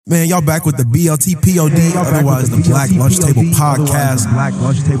Man, y'all back with the BLTPOD, otherwise the Black Lunch Table Podcast.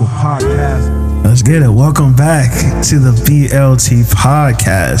 Let's get it. Welcome back to the BLT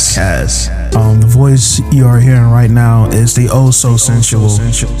Podcast. The voice you are hearing right now is the oh so sensual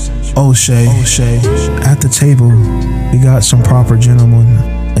O'Shea. At the table, we got some proper gentlemen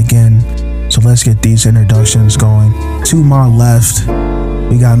again. So let's get these introductions going. To my left,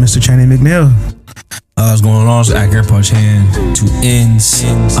 we got Mr. Channing McNeil. What's going on? It's Accurate Punch Hand to ends.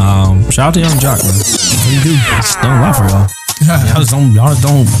 Shout out to Young Jock, man. What do you do? Don't lie for y'all. Y'all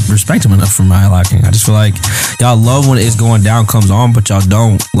don't respect him enough for my liking. I just feel like y'all love when It's Going Down comes on, but y'all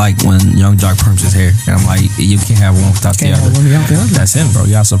don't like when Young Jock perms his hair. And I'm like, you can't have one without the other. That's him, bro.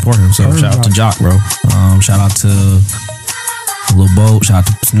 Y'all support him. So shout out to Jock, bro. Shout out to Lil Bo. Shout out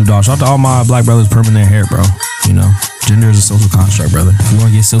to Snoop Dogg. Shout out to all my black brothers perming their hair, bro. You know, gender is a social construct, brother. If you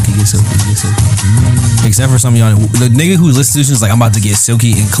want to get silky, get silky. Except for some of y'all, the nigga who listens to this is like, I'm about to get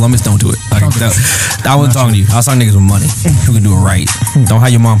silky in Columbus, don't do it. Like, I wasn't talking to you. I was talking niggas with money who can do it right. Don't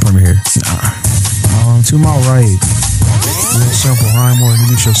have your mom perm your hair. To my right, real simple. Ryan Moore,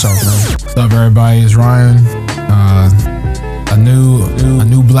 introduce yourself, man. What's up, everybody? It's Ryan. A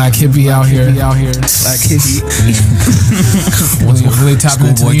new black hippie out here. Black hippie. Really tapping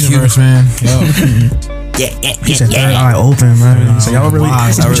into the universe, man. Yo. He said third eye open, man. So y'all really,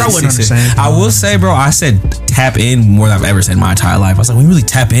 I wouldn't understand. I will say, bro, I said tap in more than I've ever said in my entire life. I was like, we really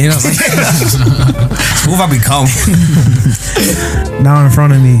tap in? I was like, who have I become? Now in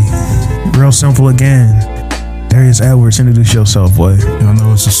front of me, real simple again, Darius Edwards. Introduce yourself, boy. Y'all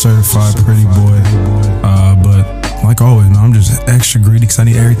know it's a certified pretty boy. But like always, man, I'm just extra greedy because I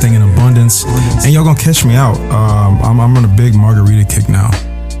need everything in abundance. And y'all gonna catch me out. I'm on a big margarita kick now.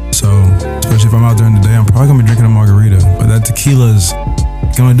 So, especially if I'm out during the day, I'm probably gonna be drinking a margarita. But that tequila is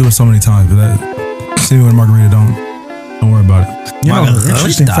gonna do it so many times. But that, see me with a margarita, don't worry about it. You know,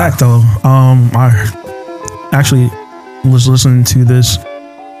 interesting fact though. I actually was listening to this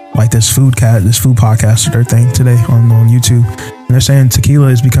food podcaster thing today on YouTube, and they're saying tequila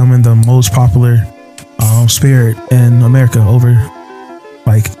is becoming the most popular spirit in America over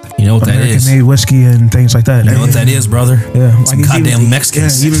like. You know what American that is? Made whiskey and things like that. You know what that is, brother? Yeah, some goddamn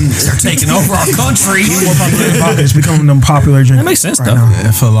Mexicans. Yeah, they're taking over our country. It's becoming the popular drink. That makes sense, right though.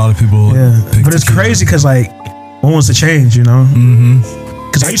 Yeah, for a lot of people. Yeah, but it's crazy because like, when was the change? You know?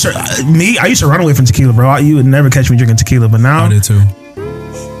 Because I used to run away from tequila, bro. You would never catch me drinking tequila, but now I did too.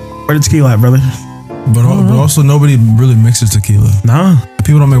 Where the tequila at, brother? But also nobody really mixes tequila. Nah.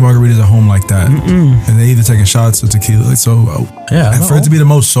 People don't make margaritas at home like that. And they either taking shots of tequila. So for it to be the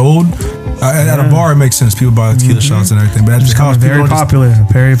most sold at a bar, it makes sense. People buy tequila shots and everything. But it's becoming very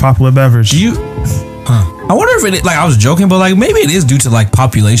popular beverage. I wonder if it, like, I was joking, but like maybe it is due to like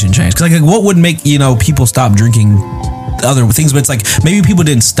population change. Cause like what would make, you know, people stop drinking other things? But it's like maybe people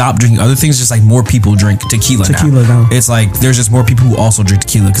didn't stop drinking other things, just like more people drink tequila now. It's like there's just more people who also drink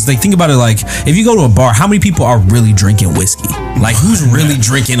tequila. Because like think about it, like if you go to a bar, how many people are really drinking whiskey? Like who's really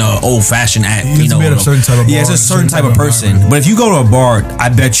drinking a old fashioned at, you know? It's a certain type of person. But if you go to a bar, I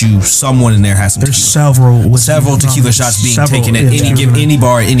bet you someone in there has some. There's tequila. several tequila shots being taken at any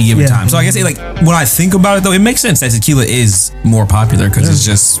bar at any given time. So I guess like when I think about it though, it makes sense that tequila is more popular because it's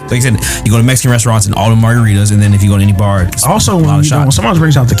just like I said, you go to Mexican restaurants and all the margaritas, and then if you go to any bar. Also, when someone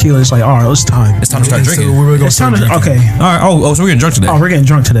brings out tequila, it's like, all right, it's time. It's time to start drinking. It's time to, okay. All right. So we're getting drunk today. Oh, we're getting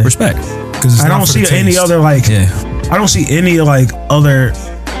drunk today. Respect. Because I don't see any other I don't see any like other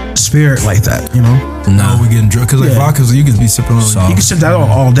spirit like that. You know. No, we getting drunk because like vodka, you could be sipping on. You can sip that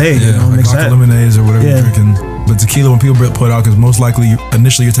all day. Yeah, you know, like vodka lemonades or whatever you're drinking. But tequila, when people put it out, because most likely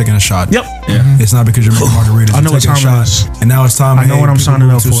initially you're taking a shot. Yep. Yeah. It's not because you're making margaritas. I know what time it is. And now it's time. I know what I'm signing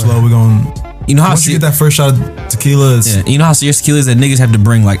up for. Too slow. We're going. You know how once you get that first shot of tequila, you know how serious tequila is that niggas have to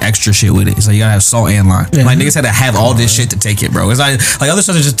bring like extra shit with it. So you gotta have salt and lime. Like niggas had to have all this shit to take it, bro. It's like other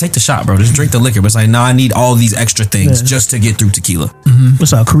stuff is just take the shot, bro. Just drink the liquor. But it's like, nah, I need all these extra things just to get through tequila.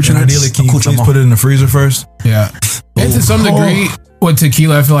 What's up, and ideally, can you please put it in the freezer first? Yeah. And to some degree, what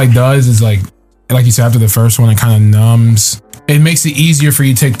tequila I feel like does is like you said, after the first one, it kind of numbs. It makes it easier for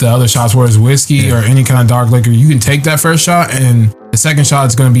you to take the other shots, whereas whiskey or any kind of dark liquor, you can take that first shot and the second shot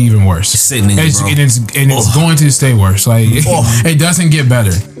is going to be even worse. It's sitting in you, bro. It's going to stay worse. Like it doesn't get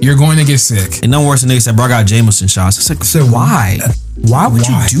better. You're going to get sick. And no worse than niggas said, bro, I got Jameson shots. I said, why? Why would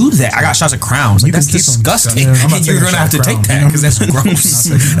you do that? I got shots of Crowns. Like, that's disgusting. And you're going to have to take that because that's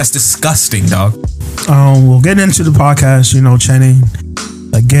gross. That's disgusting, dog. We'll get into the podcast, you know, Channing.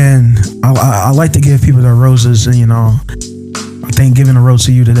 Again, I like to give people their roses, and you know, I think giving a rose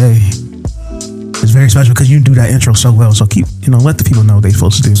to you today is was very special because you do that intro so well. So keep, let the people know what they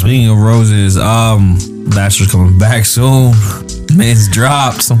supposed to do. Speaking of roses, Bachelor's coming back soon. Man's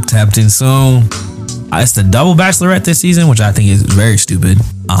dropped. I'm tapped in soon. It's the double Bachelorette this season, which I think is very stupid.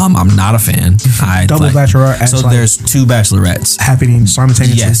 I'm not a fan. Double Bachelorette. So there's two Bachelorettes happening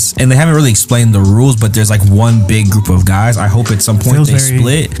simultaneously. Yes, and they haven't really explained the rules, but there's like one big group of guys. I hope at some point they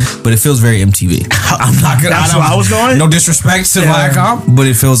split, but it feels very MTV. I'm not gonna. That's where I was going. No disrespect to Viacom, but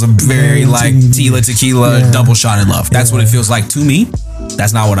it feels a very like Tila Tequila double shot in love. That's what it feels like to me.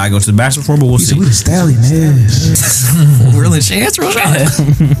 That's not what I go to the Bachelor for, but we'll see. Who the stallion is? Really, Chance? Real shot.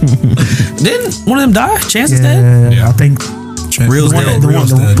 Didn't one of them die? Chance is dead? Yeah, I think. Real's dead.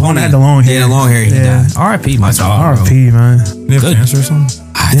 The one that had the long hair. Yeah, the long hair. He died. R.I.P. my dog. R.I.P. man. You have cancer or something?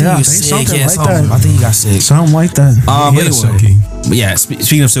 I think he was sick. Something like that. I think he got sick. Something like that. But yeah,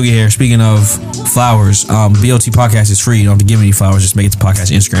 speaking of silky hair, speaking of flowers, BLT podcast is free. You don't have to give me any flowers. Just make it to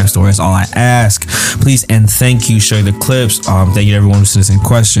podcast Instagram story. That's all I ask. Please and thank you. Share the clips. Thank you to everyone who sent us in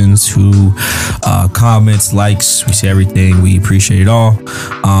questions, who comments, likes. We see everything. We appreciate it all.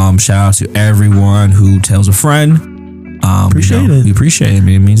 Shout out to everyone who tells a friend. Appreciate it. We appreciate it.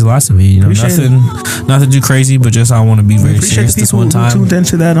 It means a lot to me. Nothing too crazy, but just I want to be very serious this one time. Tuned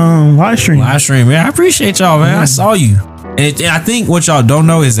into that live stream. Man. I appreciate y'all, man. I saw you, and I think what y'all don't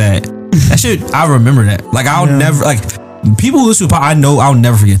know is that shit. I remember that. Like I'll never people who listen to I know I'll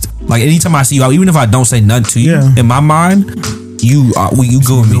never forget. Like anytime I see you, even if I don't say nothing to you, in my mind, you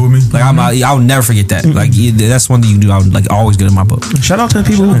go with me. Like I'll never forget that. Like that's one thing you can do. I'll like always get in my book. Shout out to the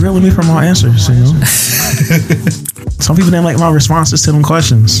people who grill with me for my answers. Some people didn't like my responses to them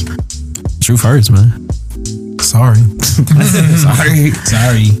questions. Truth hurts, man. Sorry.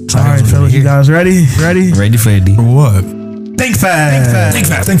 Sorry. All right, fellas, you guys ready? Ready for it, D. For what? Think fast. I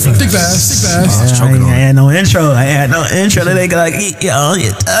had no intro. That they like,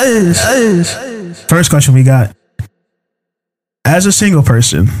 First question we got. As a single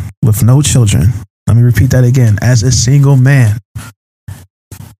person with no children, let me repeat that again. As a single man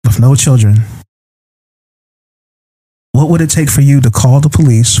with no children, what would it take for you to call the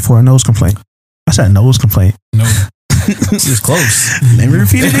police for a nose complaint? I said nose complaint. No. This is close. Let me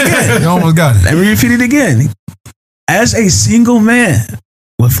repeat it again. You almost got it. Let me repeat it again. As a single man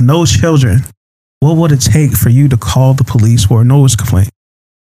with no children, what would it take for you to call the police for a nose complaint?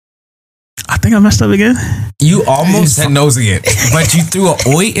 I think I messed up again. You almost said nose again, but you threw an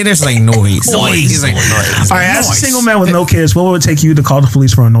oi in there. It's like noise. It's like noise. All right, as a single man with no kids, what would it take you to call the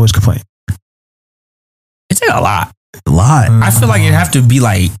police for a noise complaint? It take a lot. I feel like it'd have to be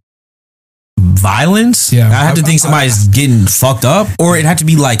like violence. Yeah. I have to think somebody's getting fucked up, or it'd have to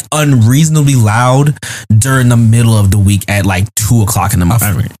be like unreasonably loud during the middle of the week at like 2:00 in the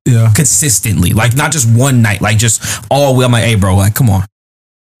morning. Yeah. Consistently. Like not just one night, like just all week. I'm like, hey bro, like come on.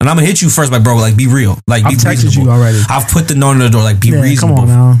 And I'm gonna hit you first, like bro, like be real. Like be I've texted reasonable. you already. I've put the note on the door, like be reasonable. Come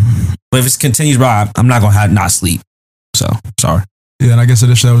on now. But if it continues, bro, I'm not gonna not sleep. So sorry. Yeah, and I guess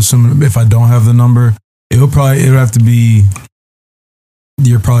additionally, I would assume if I don't have the number, it would have to be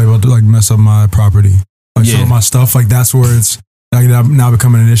you're probably about to like mess up my property, like some of my stuff. Like that's where it's like now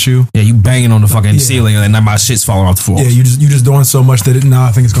becoming an issue. Yeah, you banging on the fucking ceiling and then my shit's falling off the floor. Yeah, you just doing so much that now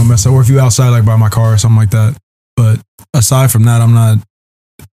I think it's gonna mess up. Or if you outside like by my car or something like that. But aside from that, I'm not.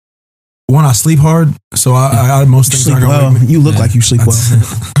 One, I sleep hard, so I most things aren't gonna wake me. You look like you sleep well.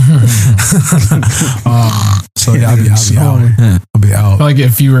 So yeah, I'll be out. Like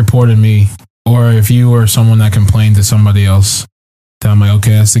if you reported me, or if you were someone that complained to somebody else, then I'm like,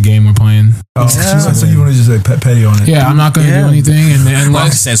 okay, that's the game we're playing. So you want to just say petty on it? Yeah, I'm not going to do anything, and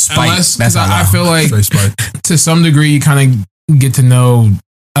unless that's I feel like to some degree you kind of get to know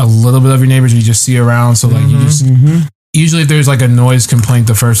a little bit of your neighbors. You just see around, so like you just. Usually if there's like a noise complaint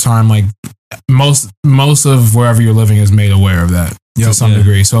the first time, like most of wherever you're living is made aware of that to some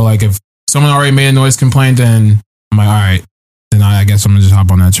degree. So like if someone already made a noise complaint, then I'm like, all right, then I guess I'm gonna just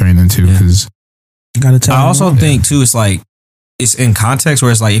hop on that train then too. Because you gotta tell. I also think too, it's like, it's in context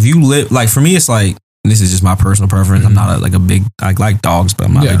where it's like, if you live, like for me, it's like, this is just my personal preference. I'm not like a big, I like dogs, but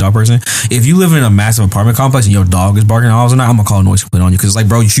I'm not a big dog person. If you live in a massive apartment complex and your dog is barking all the night, I'm gonna call a noise complaint on you. Cause it's like,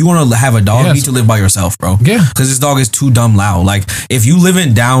 bro, if you want to have a dog, you need to live by yourself, bro. Yeah. Cause this dog is too dumb loud. Like if you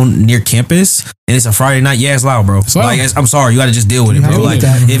living down near campus and it's a Friday night, it's loud, bro. Like I'm sorry, you gotta just deal with it, bro. Like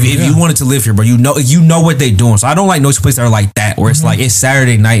if you wanted to live here, bro, you know what they doing. So I don't like noise complaints that are like that, where it's like it's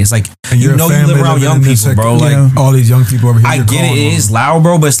Saturday night. It's like you live around young people, bro. Like all these young people over here. I get it, it is loud,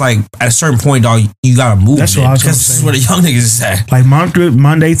 bro, but it's like at a certain point, dog, you gotta move. That's what I was gonna say. This is where the young niggas is at. Like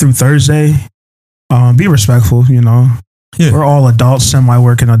Monday through Thursday, be respectful, Yeah. We're all adults,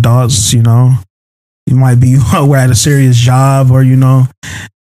 semi-working adults, You might be we're at a serious job or,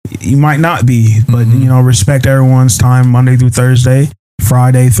 You might not be, but you know, respect everyone's time Monday through Thursday,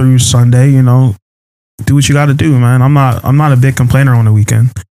 Friday through Sunday. You know, do what you got to do, man. I'm not a big complainer on the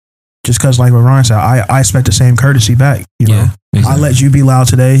weekend. Just because, like what Ryan said, I expect the same courtesy back. You know, exactly. I let you be loud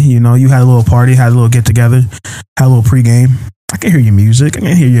today. You know, you had a little party, had a little get together, had a little pregame. I can hear your music. I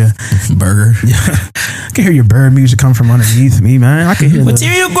can hear your burger. Yeah, I can hear your bird music come from underneath me, man. I can hear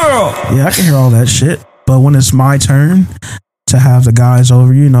Material Girl. Yeah, I can hear all that shit. But when it's my turn to have the guys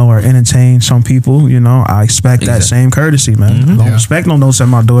over, you know, or entertain some people, you know, I expect that same courtesy, man. I don't expect no notes at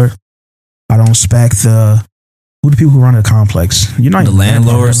my door. I don't expect who the people who run the complex. You're not the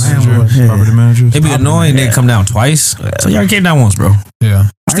landlords, property managers. They be annoying. They come down twice. So y'all came down once, bro. Yeah,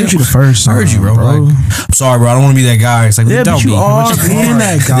 I heard you the first time. I heard you, bro. Like, I'm sorry, bro. I don't want to be that guy. It's like, yeah, don't but be. You are being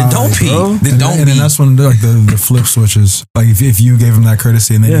that guy. Don't be. Then don't be. And that's when like the flip switches. Like if you gave him that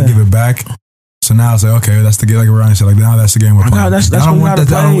courtesy and then you give it back. So now it's like, okay, that's the game. Like Ryan said, like now that's the game we're playing. That's what we gotta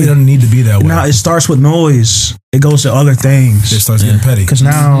play. It doesn't need to be that way. Now it starts with noise. It goes to other things. It starts getting petty. Because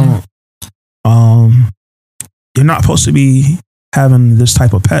now, you're not supposed to be having this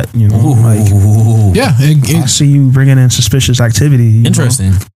type of pet, you know. Like, yeah, I see you bringing in suspicious activity.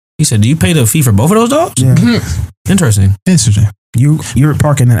 Interesting. He said, "Do you pay the fee for both of those dogs?" Yeah. Interesting. You're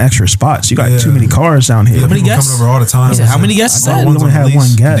parking in extra spots. You got too many cars down here. How many guests? Coming over all the time. He said, how many guests? We only had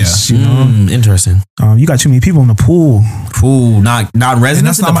one guest. You know, interesting. You got too many people in the pool. Pool, not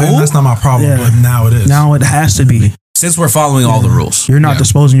residents in the pool. That's not my problem. But now it is. Now it has to be. Since we're following all the rules, you're not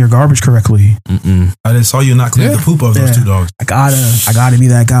disposing your garbage correctly. I just saw you not clean the poop of those two dogs. I gotta be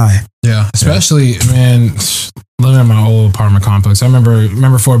that guy. Yeah, especially man, living in my old apartment complex. I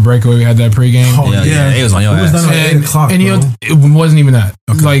remember for a breakaway we had that pregame. Oh, yeah, it was on your ass. And you know, it wasn't even that.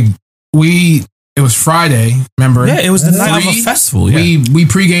 Okay. Like it was Friday. Remember? Yeah, it was the night of a festival. Yeah. We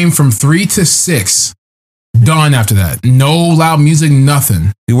pregame from 3 to 6. Done after that. No loud music,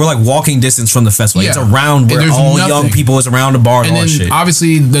 nothing. We were like walking distance from the festival. It's around where all young people is around the bar and all that shit.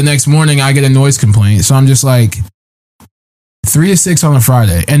 Obviously, the next morning I get a noise complaint. So I'm just like 3 to 6 on a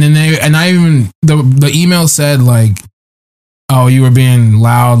Friday. And then the email said like, oh, you were being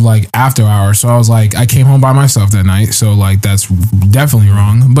loud like after hours. So I was like, I came home by myself that night. So like that's definitely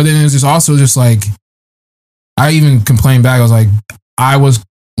wrong. But then it was just also just like, I even complained back. I was like, I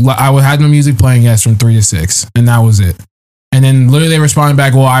had my music playing, yes, from 3 to 6, and that was it. And then literally they responded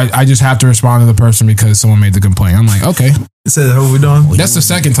back, well, I just have to respond to the person because someone made the complaint. I'm like, okay. It said, how are we doing? That's the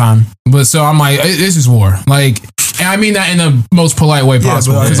second time. But so I'm like, this is war. Like, and I mean that in the most polite way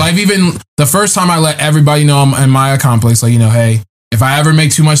possible. Because I've even, the first time I let everybody know I'm in my complex, like, you know, hey, if I ever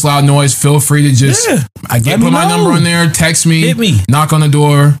make too much loud noise, feel free to just, put my number on there, text me, hit me, knock on the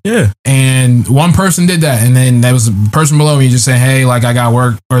door. Yeah. And one person did that. And then there was a person below me just saying, hey, like I got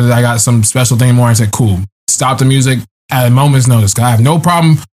work or I got some special thing more. I said, cool. Stop the music at a moment's notice. I have no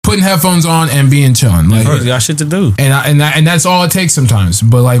problem putting headphones on and being chilling. Like, you got shit to do. And that's all it takes sometimes.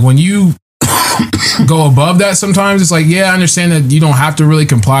 But like when you go above that sometimes, it's like, yeah, I understand that you don't have to really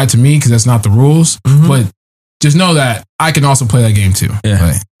comply to me because that's not the rules. But just know that I can also play that game too. Yeah.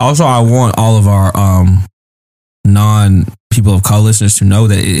 Like, also, I want all of our non-people of color listeners to know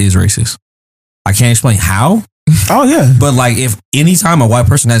that it is racist. I can't explain how. Oh, yeah. But like, if anytime a white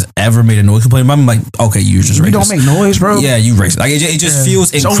person has ever made a noise complaint about me, I'm like, okay, you're just racist. You don't make noise, bro. Yeah, you racist. Like, it just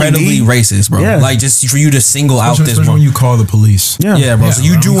feels incredibly racist, bro. Yeah. Like, just for you to single out this one. When you call the police. Yeah, bro. So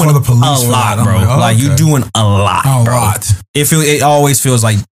you doing a lot, bro. Like, you doing a lot, bro. It always feels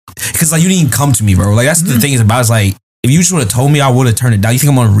like, because like you didn't even come to me, bro. Like that's the thing is about. It's like if you just would have told me, I would have turned it down. You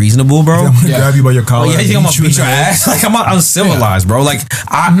think I'm unreasonable, bro? I'm gonna grab you by your collar. You think I'm gonna beat your ass? Like I'm uncivilized, bro. Like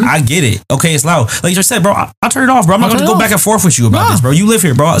I get it. Okay, it's loud. Like you just said, bro. I'll turn it off, bro. I'm not gonna go back and forth with you about this, bro. You live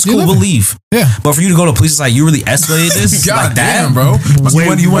here, bro. It's cool. We'll leave. Yeah. But for you to go to police, it's like you really escalated this like that, damn, bro.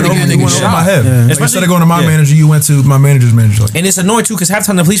 You went over my head. Yeah. Like, instead of going to my manager, you went to my manager's manager. And it's annoying too, because half the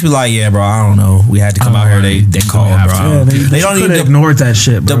time the police be like, "Yeah, bro, I don't know. We had to come out here. They called, bro. They don't even ignore that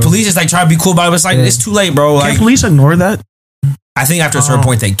shit, bro. The police just like try to be cool about it. But it's like it's too late, bro. Like can police ignore that? I think after a certain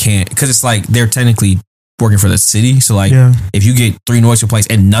point they can't, because it's like they're technically working for the city. So like, if you get 3 noise complaints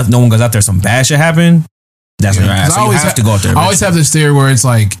and no one goes out there, some bad shit happen. That's what you're asking. So you have to go out there. I always have this theory where it's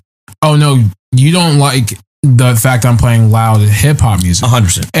like, oh no, you don't like the fact I'm playing loud hip hop music.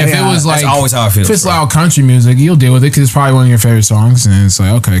 100%. If it was like, that's always how I feel. If it's loud country music, you'll deal with it because it's probably one of your favorite songs, and it's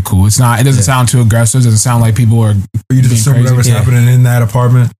like, okay, cool. It's not. It doesn't sound too aggressive. It doesn't sound like people are. You just assume whatever's happening in that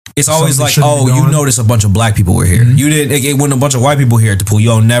apartment. it's always something like, shouldn't be oh, you going. notice a bunch of black people were here. You didn't. When a bunch of white people here at the pool, you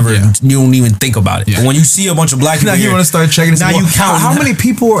don't even think about it. Yeah. But when you see a bunch of black people Now you here, want to start checking. now you count how many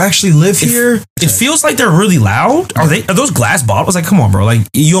people actually live here? It feels like they're really loud. Are those glass bottles? Like, come on, bro. Like,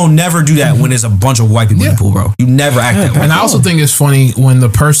 you'll never do that when there's a bunch of white people in the pool, bro. You never act that way. And I also think it's funny when the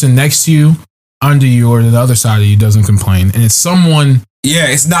person next to you, under you, or the other side of you doesn't complain, and it's someone. Yeah,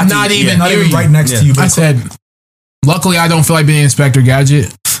 it's not even Not near even you. right next to you. I said, luckily, I don't feel like being Inspector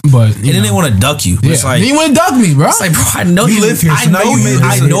Gadget, but And then they want to duck you. yeah. It's like, you want to duck me, bro. it's like, bro, I know You live here, so now you made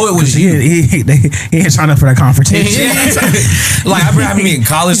I this- know it was you. He ain't signed up for that confrontation. Like, I remember me in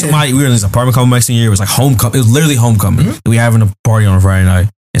college. Somebody, we were in this apartment complex in year. It was like homecoming. It was literally homecoming. We were having a party on a Friday night,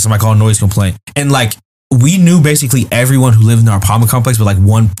 and somebody called noise complaint. And like, we knew basically everyone who lived in our apartment complex, but like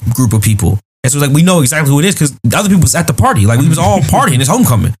one group of people. And so it was like, we know exactly who it is because the other people was at the party. Like, we was all partying. It's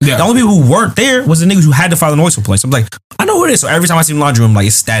homecoming. Yeah. The only people who weren't there was the niggas who had to file the noise complaint. So I'm like, I know who it is. So every time I see the laundry room, like,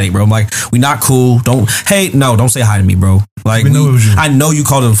 it's static, bro. I'm like, we not cool. Don't say hi to me, bro. Like, We know it was you. I know you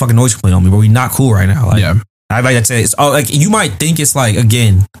called a fucking noise complaint on me, bro. We not cool right now. Like, Yeah. I like to say, it's like, you might think it's like,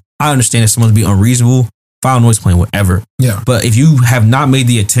 again, I understand if someone's being unreasonable, file a noise complaint, whatever. Yeah. But if you have not made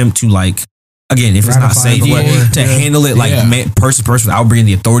the attempt to, like, again, if it's not Ratify safe, the but law. to handle it like person to person without bringing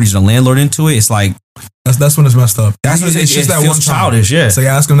the authorities or the landlord into it, it's like, That's when it's messed up. that's what it's just that feels one time. childish, yeah. So you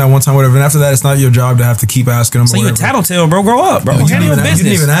ask them that one time, whatever, and after that, it's not your job to have to keep asking them. So you a whatever. tattletale, bro. Grow up, bro. You Handle your didn't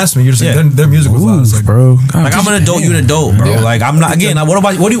business. even ask me. You're just like, Yeah. their music was loud. It's like, bro. Like, I'm an adult, you an adult, bro. Yeah. Like, I'm not, again, like, what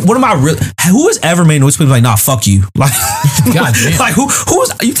am I really, who has ever made noise complaints like, nah, fuck you? Like, God damn. like, who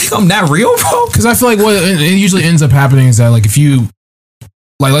is, you think I'm that real, bro? Because I feel like what it usually ends up happening is that, like, if you,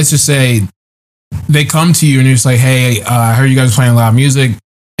 like, let's just say they come to you and you're just like, hey, I heard you guys playing loud music,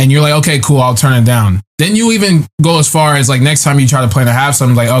 and you're like, okay, cool, I'll turn it down. Then you even go as far as, like, next time you try to play to have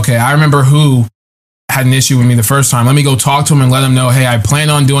something, like, okay, I remember who had an issue with me the first time. Let me go talk to him and let him know, hey, I plan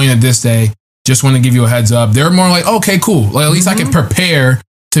on doing it this day. Just want to give you a heads up. They're more like, okay, cool. Like, at least I can prepare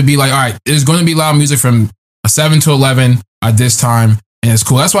to be like, all right, there's going to be loud music from 7 to 11 at this time, and it's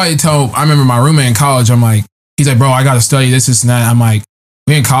cool. That's why I remember my roommate in college, I'm like, he's like, bro, I got to study this and that. I'm like,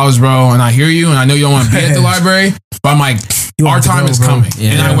 we in college, bro, and I hear you, and I know you don't want to be at the library, but I'm like, our have to time go, is bro. coming.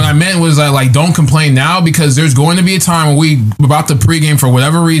 Yeah. And what I meant was that, like, don't complain now, because there's going to be a time where we're about to pregame for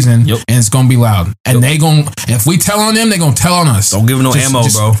whatever reason, Yep. and and it's going to be loud. And if we tell on them, they're going to tell on us. Don't give them no ammo,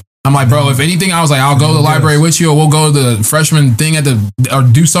 bro. I'm like, bro, if anything, I was like, I'll go to the library with you, or we'll go to the freshman thing or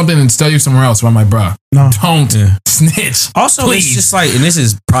do something and study somewhere else. But I'm like, bro, No. don't Yeah. snitch. Also, Please. it's just like, and this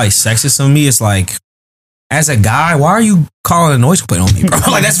is probably sexist of me, it's like, as a guy, why are you calling a noise complaint on me, bro?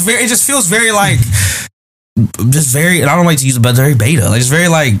 Like, that's very, it just feels very like, just very, and I don't like to use it, but very beta. Like, it's very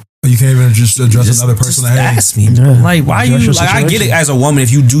like, you can't even just address another person. Just Like, hey, ask me, Yeah. like, why Address you, your like, I get it situation. as a woman,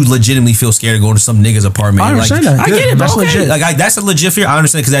 if you do legitimately feel scared to go to some nigga's apartment. I understand like, that. I get Good. it, bro. That's Okay. legit. Like, that's a legit fear. I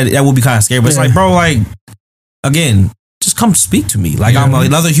understand, because that would be kind of scary, but it's Yeah. like, bro, like, again, just come speak to me. Like, Yeah. I'm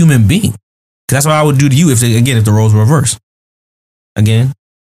another human being. 'Cause that's what I would do to you if the roles were reversed. Again.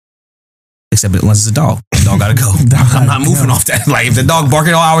 Except unless it's a dog. The dog gotta go. I'm not moving off that. Like, if the dog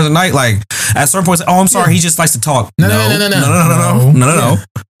barking all hours of the night, like, at certain points, oh, I'm sorry, he just likes to talk. No. No.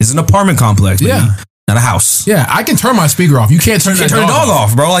 It's an apartment complex, baby. Yeah. Not a house. Yeah, I can turn my speaker off. You can't turn You can't that turn the dog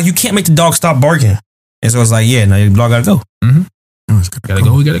off, bro. Like, you can't make the dog stop barking. And so it's like, yeah, no, the dog gotta go. Gotta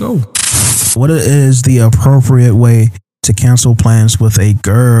go. We gotta go. What is the appropriate way to cancel plans with a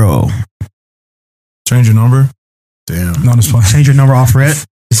girl? change your number. Damn. No, it's fine. Change your number off red.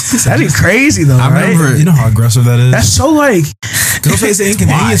 That'd be crazy though. I right? remember. You know how aggressive that is. That's so like. Because it's an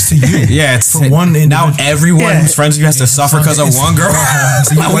inconvenience to you. Yeah, it's For one now individual. everyone Yeah. who's friends with you has to suffer because of one girl.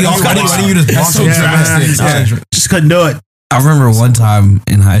 So you- Like, why we all don't gotta- you- why don't you just That's block so them? drastic. Yeah. Just couldn't do it. I remember one time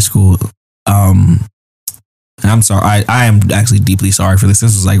in high school, and I'm sorry, I am actually deeply sorry for this.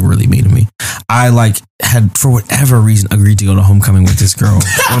 This was like really mean to me. I like had, for whatever reason, agreed to go to homecoming with this girl,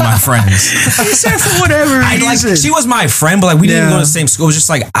 one of my friends. He said for whatever I like, reason. she was my friend, but like we didn't even go to the same school. It was just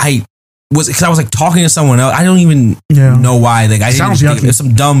like because I was like talking to someone else. I don't even Yeah. know why. Like I didn't Sounds even think, yucky. it's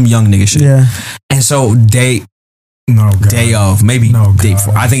some dumb young nigga shit. Yeah. And so day of, maybe No, day God.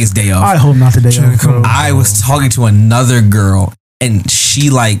 before. I think it's day of. I hope not today. Come bro. on. I was talking to another girl, and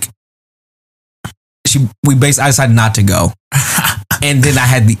I decided not to go. And then I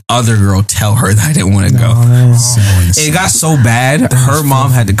had the other girl tell her that I didn't want to go. It got so bad, her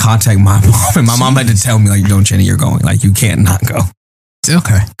mom had to contact my mom, and my mom had to tell me, like, "Don't, Jenny, you're going. Like, you can't not go."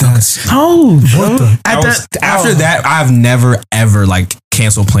 Okay. That's No, what the. After that, I've never ever like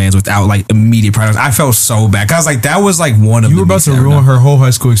cancel plans without like immediate priorities. I felt so bad. I was like, that was like one of you were about to ruin her whole high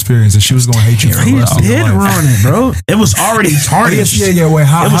school experience, and she was going to hate you for the He rest of did your life. ruin it, bro. It was already tarnished. Yeah. Wait,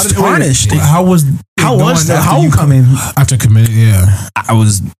 It was tarnished. How was the after you homecoming? After committing, yeah. I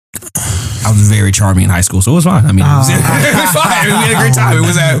was very charming in high school, so it was fine. I mean, it was fine. We had a great time. It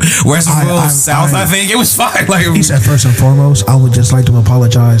was at Westville South, I think. It was fine. Like He said, first and foremost, I would just like to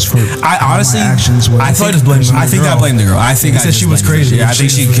apologize for I honestly, my actions. I think I blamed the girl. I think He said she was crazy. Yeah, I think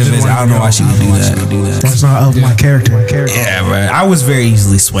she convinced. I don't know why she would do that. That's not of my character. Yeah, but I was very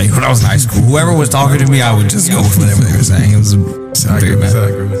easily swayed when I was in high school. Whoever was talking to me, I would just go with whatever they were saying. It was very bad. I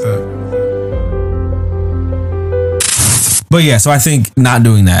agree with that. But yeah, so I think not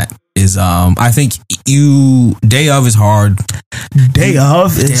doing that is I think day of is hard. Day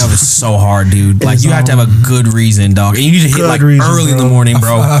of is so hard, dude. Like you have to have a good reason, dog. And you need to hit like reason, early in the morning,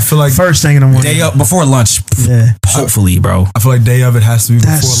 bro. I feel like first thing in the morning. Day up before lunch. Yeah. Hopefully, bro. I feel like day of it has to be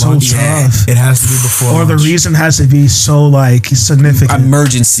before That's so lunch. tough. It has to be before Or lunch. the reason has to be so like significant.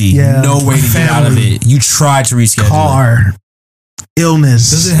 Emergency. Yeah. No way to get out of it. You try to reschedule. Car.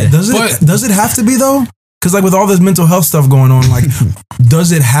 Illness. Does it have to be though? Because like with all this mental health stuff going on, like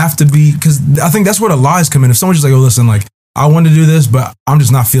does it have to be? Because I think that's where the lies come in. If someone's just like, oh, listen, like I want to do this, but I'm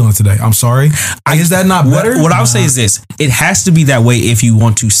just not feeling it today. I'm sorry. Is that not better? What I would say is this: it has to be that way if you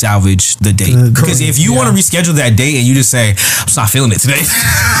want to salvage the date. Because if you want to reschedule that date and you just say, "I'm just not feeling it today,"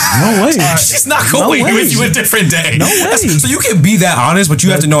 No way. she's not going with you a different day. No way. So you can be that honest, but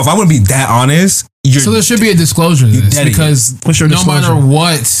you have to know if I'm going to be that honest. So there should be a disclosure to this dedicated. because What's your disclosure?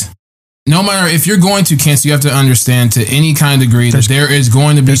 no matter if you're going to cancel, you have to understand to any kind of degree that there is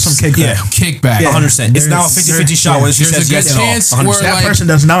going to be some kickback. Kickback. 100%. It's now a 50-50 shot whether she There's says a yes good at all. chance 100%. where, That like, person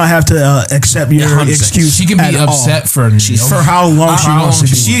does not have to accept your 100%. excuse. she can be at upset all. for how long she how wants long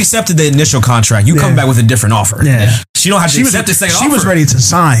to be. She accepted the initial contract. You come Yeah. back with a different offer. Yeah. She don't have to accept the second offer. She was ready to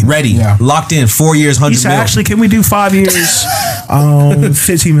sign. Ready. Yeah. Locked in. 4 years, He 100 said, mil. actually, can we do 5 years?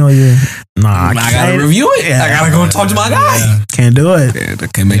 15 million. Nah, I gotta review it. Yeah. I gotta go talk to my guy. Can't do it. I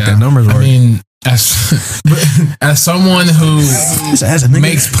can't make that numbers work. I mean, as someone who As a nigga.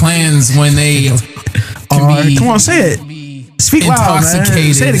 makes plans when they can be Come on, say it. Speak loud, man.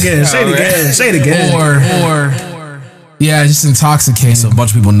 intoxicated. Say it again. Say it again. Say it again. or yeah, just intoxicated. So a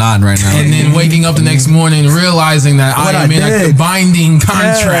bunch of people nodding right now. And then waking up the next morning realizing that What I am I in a did. binding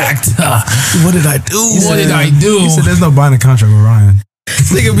contract. What did I do? What did I do? He said there's no binding contract with Ryan.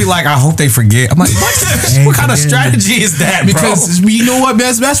 Nigga be like, I hope they forget. I'm like, what kind of strategy is that, bro? Because you know what,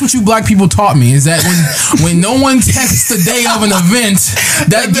 that's what you black people taught me is that when no one texts the day of an event,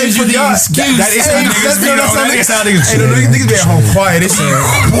 that gives you the excuse. That is how niggas be, though. That is how niggas Hey, niggas be at home quiet. They say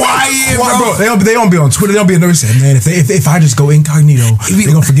quiet, bro. They don't be on Twitter. They don't be on Twitter. Man, if I just go incognito, they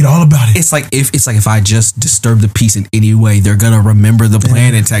gonna forget all about it. It's like if I just disturb the peace in any way, they're gonna remember the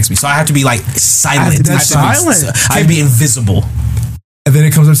plan and text me. So I have to be like silent. I have to be invisible. And then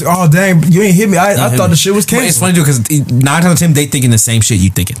it comes up and say, oh, dang, you ain't hit me. I thought the shit was But it's canceled. funny too because 9 times out of 10 they thinking the same shit you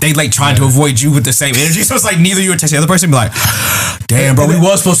thinking. They like trying to avoid you with the same energy. So it's like neither you would text the other person and be like, damn, bro, we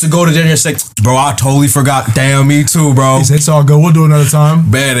was supposed to go to dinner. It's like, bro, I totally forgot. Damn, me too, bro. He said, it's all good. We'll do another time.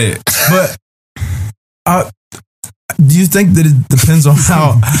 Bet it. But do you think that it depends on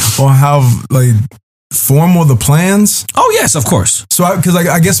how like formal the plans? Oh yes, of course. So because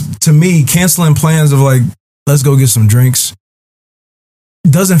I guess to me, canceling plans of like, let's go get some drinks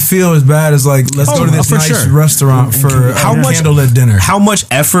doesn't feel as bad as like, let's go to this for nice sure. restaurant for How much- candlelit dinner. How much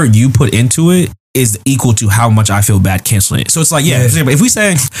effort you put into it is equal to how much I feel bad canceling it. So it's like, yeah, if we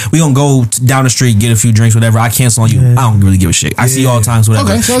say we gonna go down the street, get a few drinks, whatever, I cancel on you. I don't really give a shit. I see you all the times,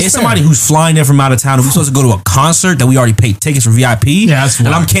 whatever. Okay, so that's it's fair. somebody who's flying in from out of town and we're supposed to go to a concert that we already paid tickets for VIP. Yeah, that's and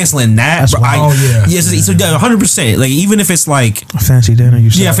I'm wild. canceling that. That's bro. wild. Yes, so 100%. Like even if it's like, A fancy dinner, you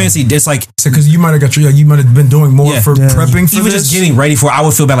said. yeah, fancy. It's like Because you might have you might have been doing more Yeah. for Yeah. prepping for even this. just getting ready for it, I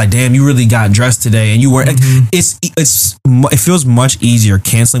would feel bad like, damn, you really got dressed today and you were it feels much easier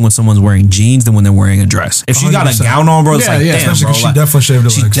canceling when someone's wearing jeans than when they're wearing a dress. If she got a 100%. gown on, bro, it's Yeah, like, yeah, damn, especially bro. 'cause she like, definitely shaved her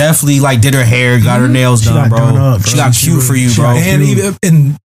she legs. definitely like did her hair, got her nails done, got bro. done up, She bro. got cute for you, bro.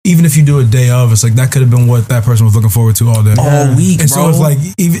 And even if you do a day of, it's like that could have been what that person was looking forward to all day. All week, And bro. so it's like,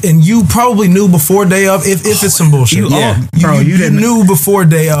 and you probably knew before day of, if it's some bullshit. You didn't knew before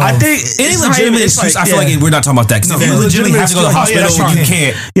day of. I think any it's not legitimate even- it's excuse, like, I feel like we're not talking about that. Because if you legitimately have to go to the hospital, that's fine. you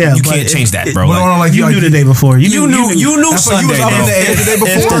can't. Yeah, you but can't change that, bro. But Like, like, You knew the day before. you knew That's why you was Sunday, up in the bro. air the day If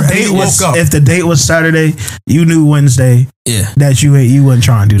before. the and date you was woke up. if the date was Saturday, you knew Wednesday Yeah. that you wasn't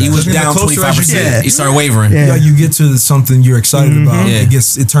trying to do that. He was The down closer as you 25%. get- He started wavering. Yeah. you get to something you're excited about, Yeah.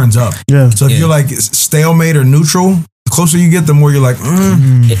 it turns up. Yeah. So if Yeah. you're like stalemate or neutral, the closer you get, the more you're like,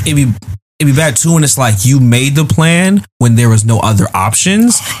 It'd be it'd be bad too when it's like you made the plan when there was no other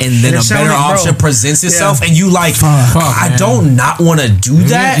options, and then a better option presents itself, and you like, I don't not want to do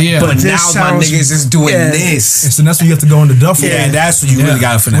that, but now my niggas is doing this. And that's when you have to go into duffel. Yeah, that's when you really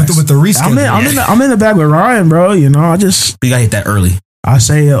got to finesse. With the reschedule. I'm in the back with Ryan, bro. You know, you gotta hit that early. I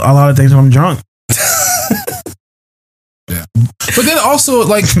say a lot of things when I'm drunk. Yeah. But then also,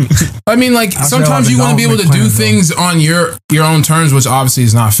 like, I mean, like, sometimes you want to be able to do things on your own terms, which obviously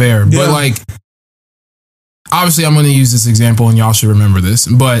is not fair. But, like, obviously I'm going to use this example, and y'all should remember this.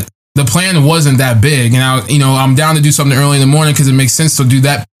 But the plan wasn't that big, and I'm down to do something early in the morning because it makes sense to do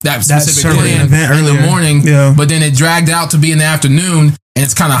that specific plan in the morning. Yeah. But then it dragged out to be in the afternoon, and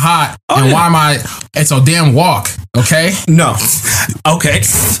it's kind of hot. It's a damn walk. Okay. No. Okay.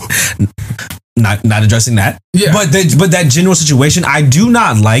 Not addressing that. Yeah. But that general situation, I do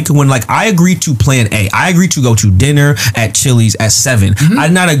not like when, like, I agreed to plan A. I agreed to go to dinner at Chili's at 7. Mm-hmm. I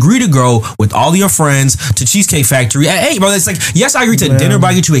did not agree to go with all of your friends to Cheesecake Factory at 8. Bro, it's like, yes, I agreed to dinner, but I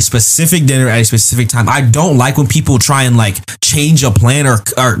agreed to a specific dinner at a specific time. I don't like when people try and like change a plan or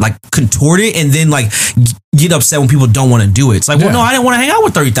like contort it and then like get upset when people don't want to do it. It's like, well, no, I didn't want to hang out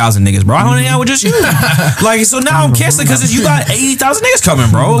with 30,000 niggas, bro. I want to hang out with just you. Like, so now I'm canceling because you got 80,000 niggas coming,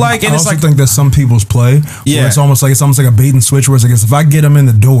 bro. Like, and I it's also like, think that's some people's play. Yeah, it's almost like a bait and switch. Where it's like, if I get them in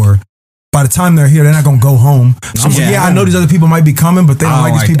the door, by the time they're here, they're not gonna go home. So I know these other people might be coming, but they don't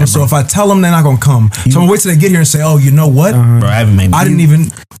like these people. So if I tell them, they're not gonna come. So I'm gonna wait till they get here and say, "Oh, you know what, bro? I didn't even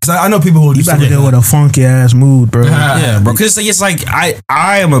because I know people who you about to deal with a funky ass mood, bro. Yeah, bro. Because it's like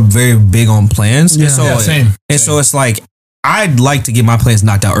I am a very big on plans. Yeah, same. And so it's like, I'd like to get my plans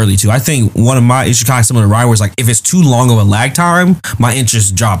knocked out early too. I think one of my issues kind of similar to Ryan, was like, if it's too long of a lag time, my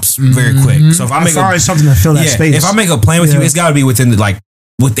interest drops very quick. So if I make something to fill that space, if I make a plan with you, it's got to be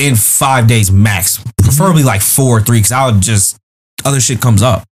within 5 days max, preferably like 4 or 3, because I'll just other shit comes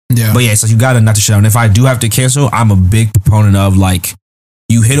up. Yeah, but yeah, so you got to knock the shit out. And if I do have to cancel, I'm a big proponent of like,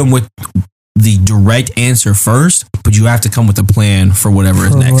 you hit them with the direct answer first, but you have to come with a plan for whatever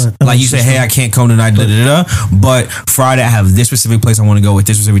is next. Like you say, hey, I can't come tonight, but Friday I have this specific place I want to go at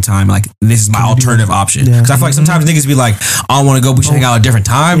this specific time. Like, this is my alternative option. Because I feel like sometimes niggas be like, I don't want to go, we should hang out at a different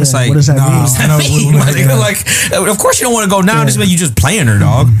time. It's like, what does that mean? Like, of course you don't want to go now. This is you just playing her,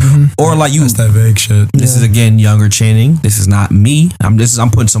 dog. Or like that's that vague shit. This is again younger Channing. This is not me. I'm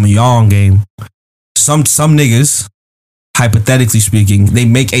putting some of y'all on game. Some niggas, hypothetically speaking, they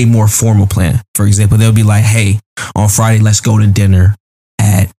make a more formal plan. For example, they'll be like, hey, on Friday, let's go to dinner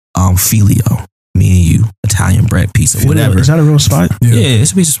at Filio. Me and you, Italian bread pizza, Filio, whatever. Is that a real spot? Yeah,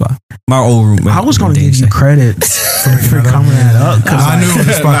 it's a pizza spot. My old roommate. I was going to give you credit for coming that up. I knew it was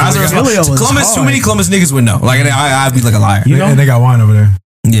a spot. Columbus, too many Columbus niggas would know. Like, I'd be like a liar. You know? And they got wine over there.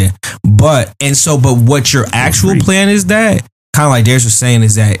 Yeah. But what your actual plan is, that, kind of like Darius was saying,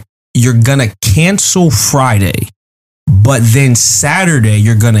 is that you're going to cancel Friday. But then Saturday,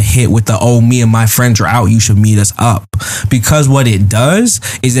 you're going to hit with me and my friends are out, you should meet us up. Because what it does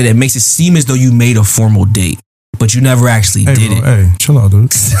is that it makes it seem as though you made a formal date, but you never actually did it. Hey, chill out,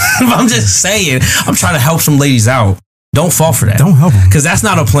 dude. I'm just saying, I'm trying to help some ladies out. Don't fall for that. Don't help them. Because that's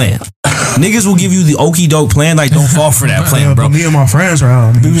not a plan. Niggas will give you the okie doke plan. Like, don't fall for that plan, bro. Me and my friends are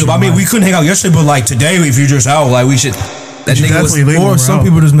out. I mean, we couldn't hang out yesterday, but like today, if you're just out, like we should... That nigga was, or some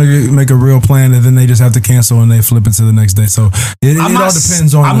people just make a real plan and then they just have to cancel and they flip it to the next day. So it all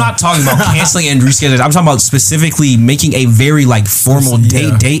depends on. I'm not talking about canceling and rescheduling. I'm talking about specifically making a very like formal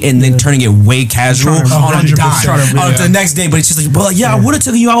date and then turning it way casual on a dime on the next day. But it's just like, well, I would have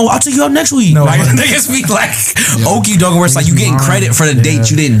taken you out. I'll take you out next week. No, like, niggas be like okie doke, where it's like you getting credit for the date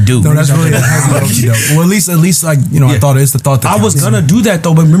you didn't do. No, that's really okie doke. Well, at least like I thought it's the thought that I was gonna do that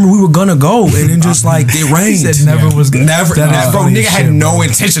though, but remember we were gonna go and then just like it rained. He said never was gonna. Never. Bro, nigga had no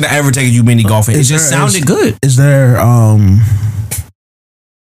intention of ever taking you mini golfing. It just sounded good. Is there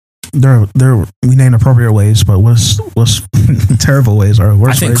we named appropriate ways, but what's terrible ways or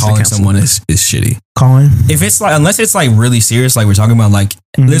worse? I think calling someone is shitty. Calling? If it's like, unless it's like really serious, like we're talking about, like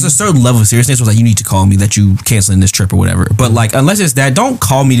there's a certain level of seriousness where like you need to call me that you canceling this trip or whatever. But like unless it's that, don't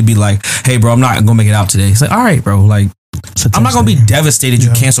call me to be like, hey bro, I'm not gonna make it out today. It's like, all right, bro, like I'm not gonna be devastated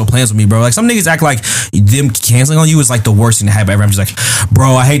you cancel plans with me, bro. Like some niggas act like them canceling on you is like the worst thing to happen ever. I'm just like,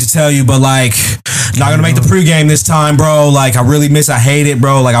 bro, I hate to tell you, but like not gonna make the pregame this time, bro. Like I really I hate it,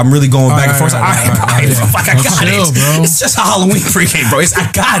 bro. Like I'm really going back and forth. I got it. Bro. It's just a Halloween pregame, bro.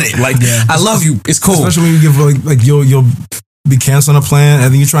 I got it. Like I love you. It's cool. Especially when you give like you'll be canceling a plan,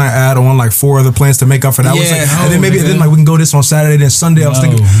 and then you try and add on like 4 other plans to make up for that. Yeah. And then maybe then like we can go this on Saturday, then Sunday. I was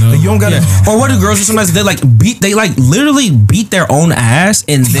thinking like, you don't gotta. Or what do girls do sometimes? They literally beat their own ass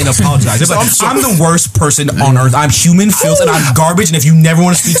and then apologize. They're like, I'm the worst person on earth. I'm human, filth, and I'm garbage. And if you never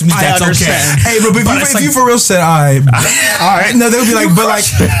want to speak to me, that's okay. Hey, bro, if you for real said, all right, no, they'll be like,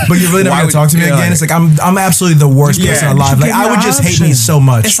 but you really never gonna talk to me again. It's like I'm absolutely the worst person alive. Like I would just hate me so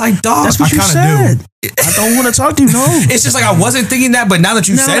much. It's like, dog, That's what you said. I don't want to talk to you. No, it's just like I wasn't thinking that, but now that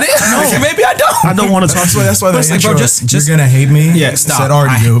you said it, maybe I don't. I don't want to talk to you. That's why But it's like, bro, just you're gonna hate me. Yeah, stop. I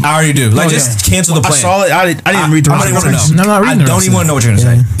already do. I already do. Like, just cancel the plan. I saw it. I didn't read the I don't even want to rest. know. I'm not reading I don't even want to know what you're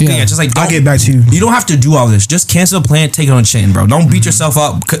gonna say. Yeah, just like I'll get back to you. You don't have to do all this. Just cancel the plan. Take it on the chin, bro. Don't beat yourself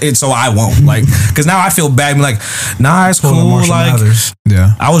up. So I won't. Like, because now I feel bad. I'm like, nah, it's cool. Like,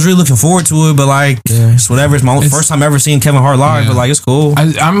 Yeah. I was really looking forward to it, but like, it's whatever. It's my first time ever seeing Kevin Hart live, but like, it's cool.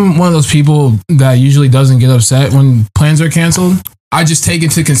 I'm one of those people that usually doesn't get upset when plans are canceled. I just take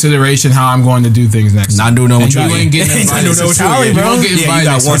into consideration how I'm going to do things next. Not doing what you ain't getting invited. You don't get invited.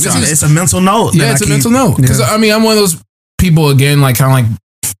 got one time. It's a mental note. Yeah, it's a mental note. Because I mean, I'm one of those people again, like kind of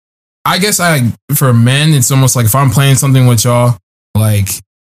like, I guess for men, it's almost like if I'm playing something with y'all, like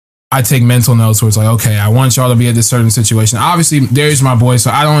I take mental notes where it's like, okay, I want y'all to be at this certain situation. Obviously, Darius my boy,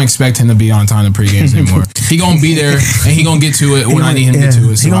 so I don't expect him to be on time to pre-games anymore. He gonna be there and he gonna get to it when I need him to get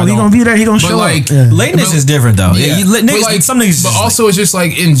to it. So he gonna be there. He gonna show like, up. Lateness is different though. Yeah, some niggas. But also, it's just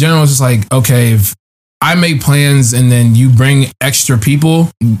like in general, it's just like, okay, if I make plans and then you bring extra people,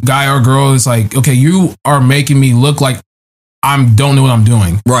 guy or girl, it's like, okay, you are making me look like don't know what I'm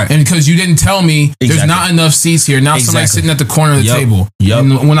doing. Right. And because you didn't tell me there's not enough seats here. Now somebody's sitting at the corner of the table.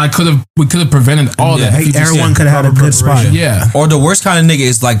 And when we could have prevented all that. Everyone could have had a good spot. Yeah. Or the worst kind of nigga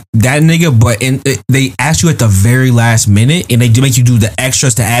is like that nigga, but they ask you at the very last minute and they do make you do the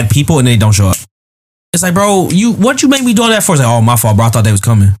extras to add people and they don't show up. It's like, bro, what you make me do all that for? It's like, oh, my fault, bro. I thought they was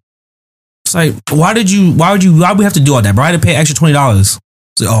coming. It's like, why would we have to do all that, bro? I had to pay extra $20. It's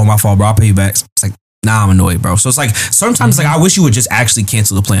like, oh, my fault, bro. I'll pay you back. It's like, nah, I'm annoyed, bro. So it's like, sometimes like, I wish you would just actually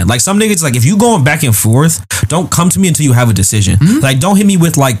cancel the plan. Like some niggas, like if you going back and forth, don't come to me until you have a decision. Like don't hit me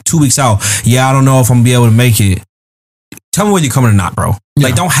with like 2 weeks out. Yeah, I don't know if I'm gonna be able to make it. Tell me whether you're coming or not, bro.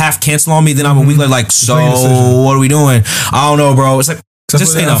 Like don't half cancel on me. Then I'm a week later like, so what are we doing? I don't know, bro. It's like,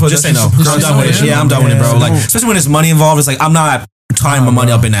 just say no. Just say no. I'm done with it. Yeah, I'm done with it, bro. Like especially when there's money involved, it's like I'm not tying my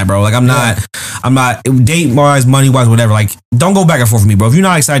money up in that, bro. Like I'm not date wise, money wise, whatever. Like don't go back and forth with me, bro. If you're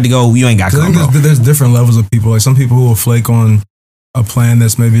not excited to go, you ain't got to go, bro. There's different levels of people. Like some people who will flake on a plan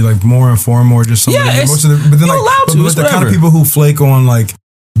that's maybe like more informal or just something. Yeah, but then like the kind of people who flake on like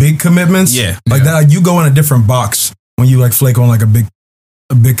big commitments, like that, like you go in a different box when you like flake on like a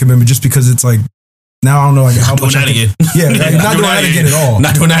big commitment, just because it's like now I don't know like how much. Yeah, like, not doing that again at all.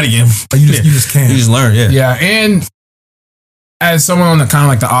 Not doing that again. Like, you just can't. You just learn. Yeah, and as someone on the kind of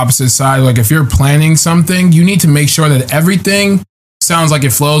like the opposite side, like if you're planning something, you need to make sure that everything sounds like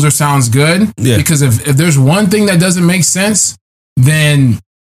it flows or sounds good. Yeah. Because if there's one thing that doesn't make sense, then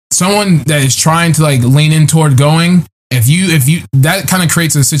someone that is trying to like lean in toward going, if you that kind of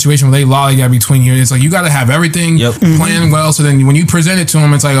creates a situation where they lollygag between you. It's like you got to have everything planned well. So then when you present it to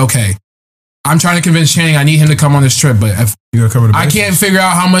them, it's like, okay, I'm trying to convince Channing I need him to come on this trip, but if I can't figure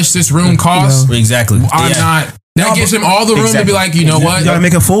out how much this room costs, exactly. I'm not. That gives him all the room to be like, you know what? You gotta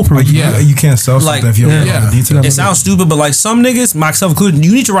make it foolproof. You can't sell something if you don't know the details. It sounds stupid, but like some niggas, myself included,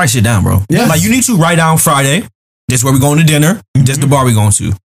 you need to write shit down, bro. Yeah. Like you need to write down Friday. This is where we're going to dinner. This is the bar we're going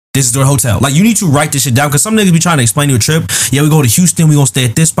to. This is the hotel. Like you need to write this shit down because some niggas be trying to explain to you a trip. Yeah, we go to Houston. We gonna stay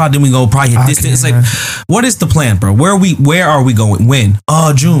at this spot. Then we go probably hit this. It's like, what is the plan, bro? Where are we going? When?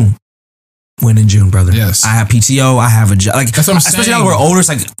 June. When in June, brother? Yes. I have PTO. I have a job. Like that's what I'm especially saying. now we're older. It's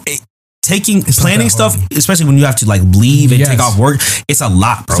like. Planning stuff, especially when you have to like leave and take off work, it's a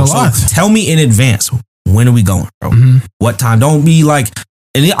lot, bro. It's a lot. Tell me in advance, when are we going, bro? What time? Don't be like,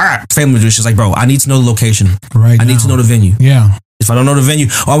 all right, family traditions, like, bro, I need to know the location. I need to know the venue. Yeah. If I don't know the venue,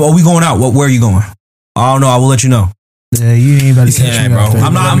 are we going out? Where are you going? I don't know. I will let you know. Yeah, you ain't about to catch me, bro.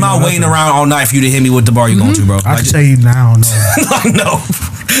 I'm not waiting around all night for you to hit me with the bar you're going to, bro. I can tell you now, no. No.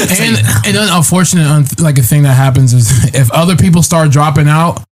 And then unfortunate, like a thing that happens is if other people start dropping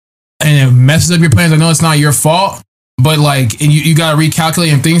out, and it messes up your plans. I know it's not your fault, but like, and you got to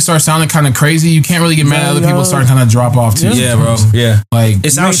recalculate and things start sounding kind of crazy. You can't really get mad at other people starting to kind of drop off too. Yeah, bro. Yeah. Like, it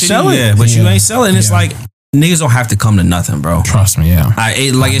sounds shitty, but you ain't selling. It's like, niggas don't have to come to nothing, bro. Trust me, yeah.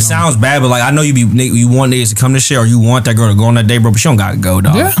 It sounds bad, but like I know you want niggas to come to shit, or you want that girl to go on that date, bro. But she don't gotta go,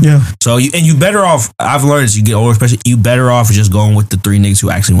 dog. Yeah. So you better off. I've learned as you get older, especially you better off just going with the 3 niggas who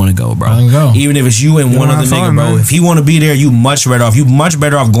actually want to go, bro. Even if it's you and one other nigga, bro. If he want to be there, you much better off. You much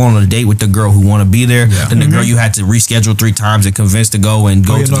better off going on a date with the girl who want to be there than the girl you had to reschedule 3 times and convince to go and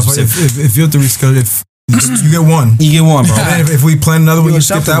go to the specific. If you have to reschedule, you get one. You get one, bro. And if we plan another one, you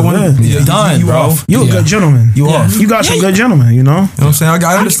skip that one. Done, bro. You a good gentleman. You are. You got some good gentlemen. You know. You know what I'm saying?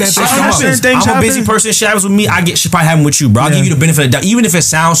 I understand things come up. I'm a busy person. Shit happens with me. Shit probably happen with you, bro. I'll give you the benefit of the doubt. Even if it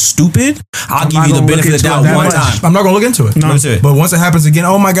sounds stupid, I'll give you the benefit of the doubt one time. I'm not gonna look into it. No. But once it happens again,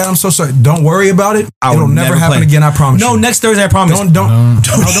 oh my God, I'm so sorry. Don't worry about it. It'll never happen again. I promise. No, next Thursday, I promise. Don't do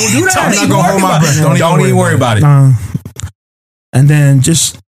that. I'm not gonna hold my breath. Don't even worry about it. And then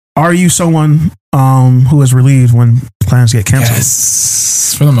just, are you someone who is relieved when plans get canceled?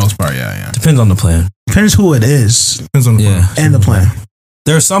 Yes, for the most part, yeah. Depends on the plan. Depends who it is. Depends on the plan. And the plan.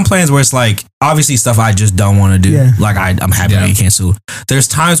 There are some plans where it's like obviously stuff I just don't want to do. Yeah. Like I'm happy to get canceled. There's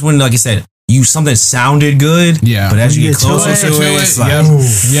times when, like I said, something sounded good. Yeah. But as you get closer to it, it's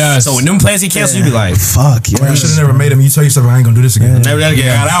like So when them plans get canceled, you be like, fuck yeah. You should have never made them. You tell yourself I ain't gonna do this again. Never that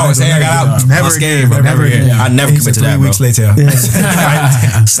again. I got out. Say I got out. Never again, bro. Never again. I never commit to that, 3 weeks later.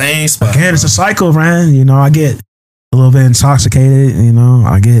 Same spot. Again, it's a cycle, man. You know, I get a little bit intoxicated. You know,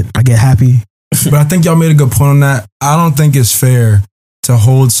 I get happy. But I think y'all made a good point on that. I don't think it's fair to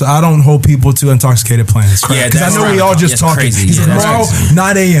hold. So I don't hold people to intoxicated plans. Yeah, because I know we all just talking. Crazy. He's like, tomorrow,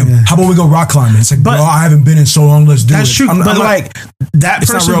 9 a.m. Yeah. How about we go rock climbing? It's like, bro, I haven't been in so long. Let's do it. That's true. But like that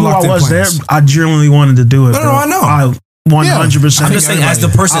person who I was plans. there, I genuinely wanted to do it. No, I know. 100%. I'm just saying, as the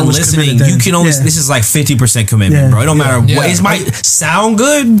person listening, you can only. This is like 50% commitment, bro. It don't matter what. It might sound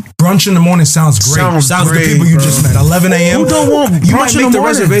good. Brunch in the morning sounds great. Sounds great, the people you just met. 11 a.m. Who don't want you might make the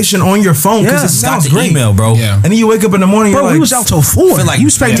reservation on your phone because it sounds great. Email, bro. And then you wake up in the morning. Bro, you're like, we was out till 4. Feel like you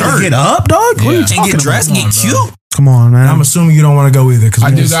expect me to get up, dog? What are you talking and get dressed and get cute. Come on, man. I'm assuming you don't want to go either.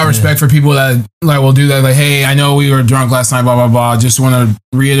 I do got respect for people that like will do that. Like, hey, I know we were drunk last night. Blah blah blah. Just want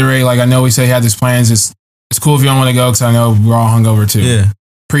to reiterate. Like, I know we say you had these plans. It's cool if you don't want to go because I know we're all hungover too. Yeah.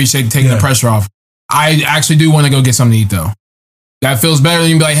 Appreciate taking the pressure off. I actually do want to go get something to eat though. That feels better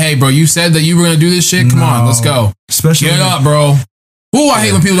than you be like, hey, bro, you said that you were going to do this shit. Come on, let's go. Especially get up, bro. Ooh, I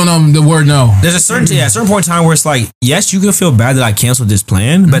hate when people don't know the word no. There's a certain point in time where it's like, yes, you can feel bad that I canceled this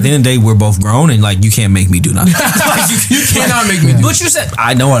plan, but at the end of the day, we're both grown and like you can't make me do nothing. Like, you cannot make me do what you said.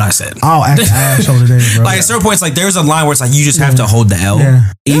 I know what I said. I'll act asshole today, bro. Like at certain points, like there's a line where it's like you just have to hold the L. Yeah.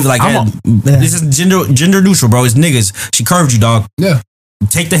 Even like this is gender neutral, bro. It's niggas. She curved you, dog. Yeah.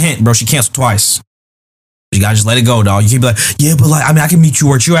 Take the hint, bro. She canceled twice. You gotta just let it go, dog. You can't be like, yeah, but like, I mean, I can meet you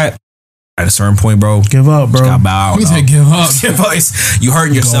where you at. At a certain point, bro. Give up, bro. Just gotta bow out. You said give up. You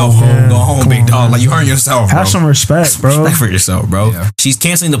hurting yourself. Go home, big dog. Like you hurting yourself, bro. Have some respect, bro. Respect for yourself, bro. Yeah. She's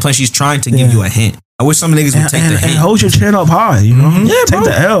canceling the plan. She's trying to give you a hint. I wish some niggas would take the hint. And hold your chin up high, you know? Yeah, take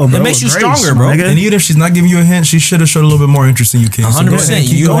the L, bro. It makes you stronger, bro. And even if she's not giving you a hint, she should have showed a little bit more interest than you can. 100%.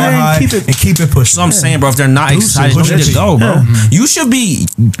 You go high and keep it pushing. So I'm saying, bro, if they're not excited, you need to go, bro. You should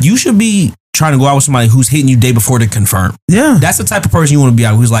be trying to go out with somebody who's hitting you day before to confirm. Yeah. That's the type of person you want to be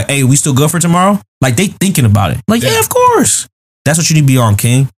out with. Who's like, hey, we still good for tomorrow? Like they thinking about it. Like, yeah, of course. That's what you need to be on,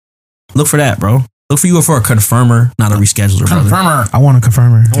 King. Look for that, bro. Look for you for a confirmer, not a rescheduler, brother. Confirmer. I want a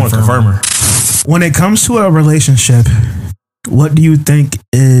confirmer. I want a confirmer. When it comes to a relationship, what do you think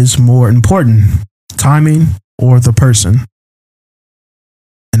is more important? Timing or the person?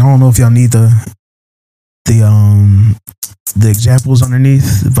 And I don't know if y'all need the examples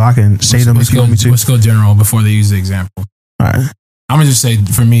underneath. If I can say them if you want me to. Let's go general before they use the example. All right. I'm gonna just say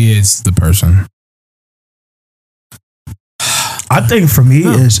for me it's the person. I think for me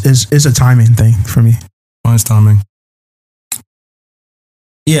is a timing thing for me. Mine's timing.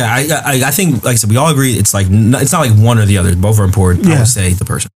 Yeah, I think like I said, we all agree it's like it's not like one or the other. Both are important. I would say the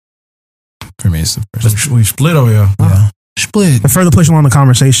person. For me, it's the person. We split over here. Yeah. Split. To further push along the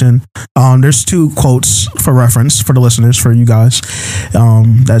conversation, there's 2 quotes for reference for the listeners, for you guys,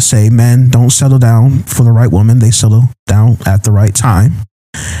 that say, men don't settle down for the right woman, they settle down at the right time.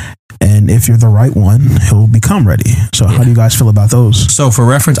 And if you're the right one, he'll become ready. So how do you guys feel about those? So for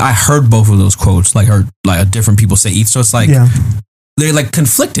reference, I heard both of those quotes, like heard like different people say each. So it's like they're like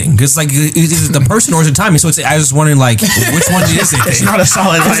conflicting because like is it the person or is it timing? So it's, I was just wondering like which one is it? It's not a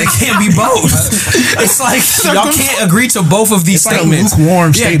solid. It can't be both. It's like y'all can't agree to both of these statements. Like a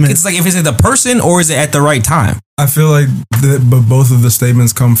lukewarm statement. It's like if it's the person or is it at the right time? I feel like but both of the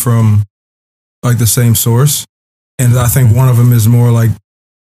statements come from like the same source, and I think one of them is more like,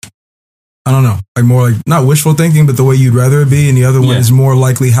 I don't know, like more like not wishful thinking, but the way you'd rather it be, and the other one is more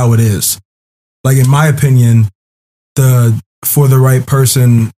likely how it is. like in my opinion, for the right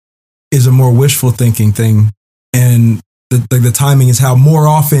person is a more wishful thinking thing, and the timing is how more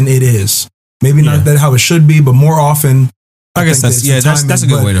often it is. Maybe not that how it should be, but more often. I guess that's a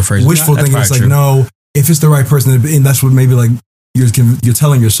good way to phrase it. Wishful thinking is like, no, if it's the right person, and that's what maybe like you're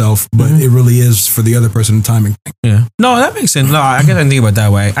telling yourself, but it really is for the other person, the timing thing. Yeah. No, that makes sense. No, I guess I didn't think about it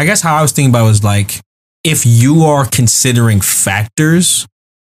that way. I guess how I was thinking about it was like, if you are considering factors,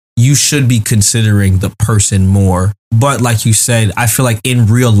 you should be considering the person more. But like you said, I feel like in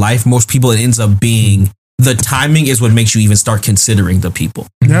real life, most people, it ends up being the timing is what makes you even start considering the people.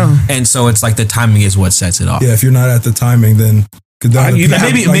 Yeah. And so it's like the timing is what sets it off. Yeah, if you're not at the timing, then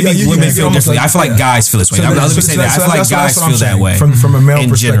maybe women feel differently. I feel like guys feel this way. Let me say that. I feel like guys feel that way. From a male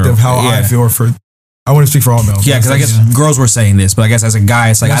perspective, how I feel I want to speak for all males. Yeah, because I guess girls were saying this, but I guess as a guy,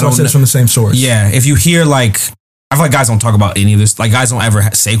 it's like, I don't know. It's from the same source. Yeah, if you hear like, I feel like guys don't talk about any of this. Like guys don't ever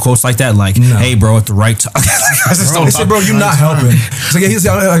say quotes like that. Like, hey, bro, at the right time. They say, bro, you're not helping. It's like, he's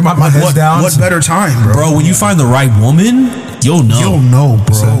like my head's down. What better time, bro? Bro, when you find the right woman, you'll know. You'll know,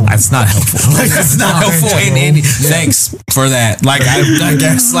 bro. That's not helpful. That's not helpful. And thanks for that. Like, I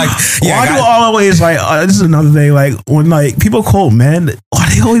guess, like, why do always like? This is another thing. Like when like people quote men, why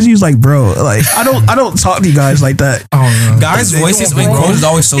they always use like bro? Like I don't talk to you guys like that. Guys' voices when bro is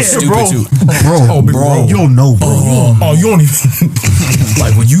always so stupid too. Bro, you'll know, bro. Oh, you don't even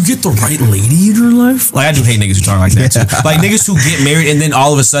like when you get the right lady in your life. Like I do hate niggas who talk like that too. Like niggas who get married and then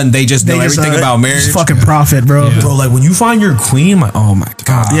all of a sudden they just know everything about marriage. Fucking prophet, bro. Yeah. Bro, like when you find your queen, I'm like, oh my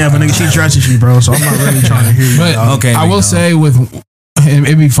god. Yeah, but nigga, she dresses you, bro. So I'm not really trying to hear you. But okay, I will say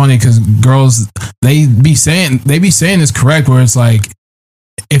it'd be funny because girls they be saying this correct where it's like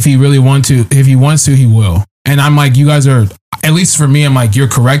if he wants to, he will. And I'm like, you guys are, at least for me, I'm like, you're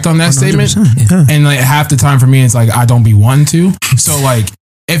correct on that statement. Yeah. And like half the time for me, it's like, I don't be wanting to. So like,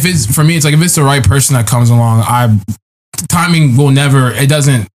 if it's the right person that comes along, timing will never, it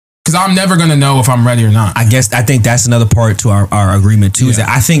doesn't, because I'm never going to know if I'm ready or not. I think that's another part to our agreement too, is that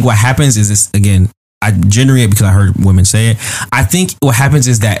I think what happens is this, again, I generate it because I heard women say it. I think what happens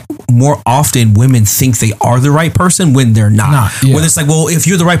is that more often women think they are the right person when they're not. When it's like, well, if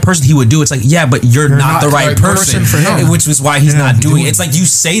you're the right person, he would do it. It's like, yeah, but you're not the right person for him. Which is why he's not doing it. It's like you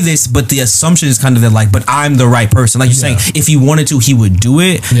say this, but the assumption is kind of that like, but I'm the right person. Like you're saying, if he wanted to, he would do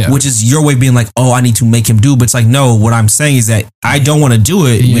it, which is your way of being like, oh, I need to make him do. But it's like, no, what I'm saying is that I don't want to do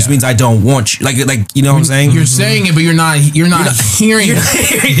it, which means I don't want you. Like you know what I'm saying? You're saying it, but you're not hearing it.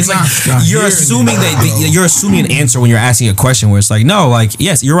 It's like you're assuming that. You're assuming an answer when you're asking a question where it's like, no, like,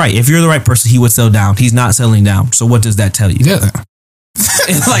 yes, you're right. If you're the right person, he would settle down. He's not settling down. So what does that tell you? Yeah.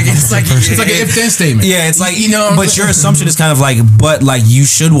 It's like an if-then statement. Yeah, it's like, but your assumption is kind of like, but like you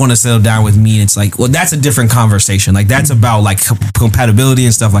should want to settle down with me. And it's like, well, that's a different conversation. Like that's about like compatibility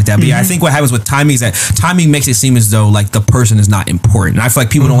and stuff like that. But yeah, I think what happens with timing is that timing makes it seem as though like the person is not important. And I feel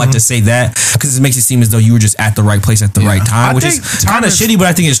like people don't like to say that because it makes it seem as though you were just at the right place at the right time, which is kind of shitty, but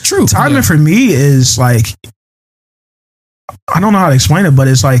I think it's true. Timing for me is like, I don't know how to explain it, but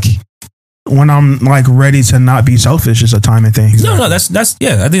it's like when I'm like ready to not be selfish, it's a timing thing. No, that's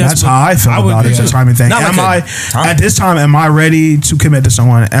yeah. I think that's how I feel about it. It's a timing thing. At this time, am I ready to commit to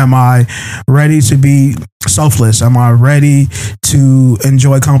someone? Am I ready to be selfless? Am I ready to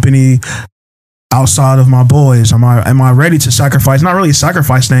enjoy company outside of my boys? Am I ready to sacrifice? Not really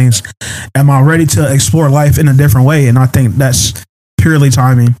sacrifice things. Am I ready to explore life in a different way? And I think that's purely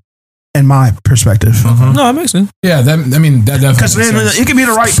timing. In my perspective. No, that makes sense. Yeah, that definitely. Because then it could be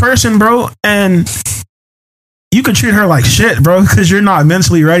the right person, bro, and you could treat her like shit, bro, because you're not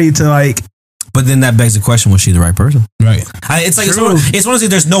mentally ready to like. But then that begs the question: was she the right person? Right. It's like it's one of those,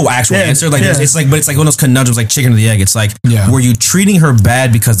 there's no actual answer. Like it's like, but it's like one of those conundrums, like chicken or the egg. It's like, were you treating her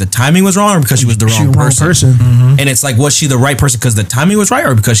bad because the timing was wrong, or because she was the wrong person? And it's like, was she the right person because the timing was right,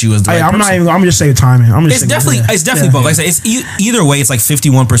 or because she was the right person? I'm just saying timing. It's definitely both. Like I say, it's either way. It's like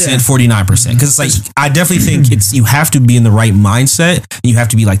 51%, 49%. Because it's like I definitely think it's you have to be in the right mindset. And you have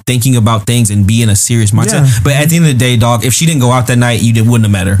to be like thinking about things and be in a serious mindset. But at the end of the day, dog, if she didn't go out that night, wouldn't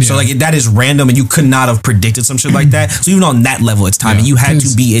have met her. So like that is random. And you could not have predicted some shit like that. So even on that level, it's timing. You had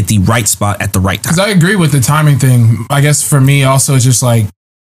to be at the right spot at the right time. Because I agree with the timing thing. I guess for me also, it's just like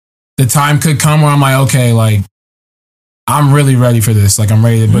the time could come where I'm like, okay, like I'm really ready for this. Like I'm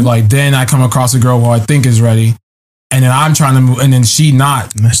ready. But like then I come across a girl who I think is ready, and then I'm trying to move, and then she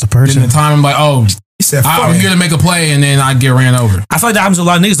not. That's the person. Then the time I'm like, oh, I'm here to make a play, and then I get ran over. I feel like that happens to a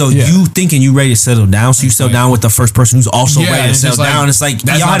lot of niggas though. You thinking you ready to settle down, so you settle down with the first person who's also ready to settle down. It's like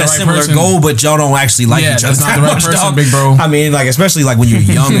y'all had a similar goal, but y'all don't actually like each other. That's not the right person, big bro. I mean, like especially like when you're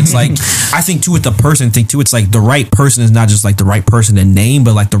young, it's like I think too with the person thing too. It's like the right person is not just like the right person in name,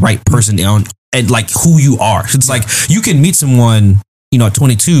 but like the right person at like who you are. So it's like you can meet someone, you know, at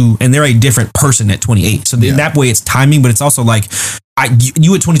 22 and they're a different person at 28. So in that way it's timing, but it's also like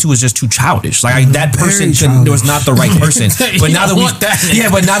you at 22 was just too childish. Like that person was not the right person. But now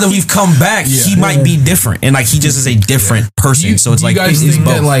that we've come back, he might be different, and like he just is a different person. So it's like, you guys think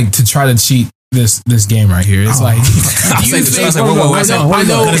that like to try to cheat this game right here, it's like I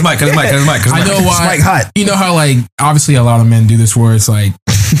know cut his mic. I know why. You know how like obviously a lot of men do this where it's like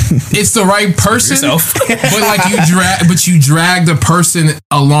it's the right person, but like you drag the person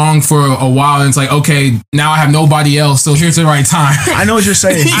along for a while, and it's like, okay, now I have nobody else, so here's the right time. I know what you're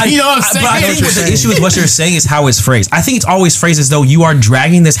saying. You know what I'm saying? But I think the issue with what you're saying is how it's phrased. I think it's always phrased as though you are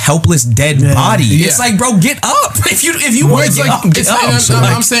dragging this helpless dead body. It's like, bro, get up. If you want to get up.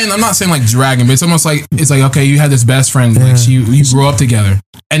 I'm not saying like dragging, but it's almost like okay, you had this best friend, like you grew up together,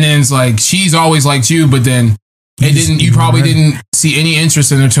 and then it's like she's always liked you, but then you probably didn't see any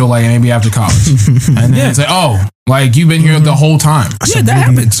interest in her until like maybe after college, and then it's like, oh, like you've been here the whole time. Yeah, that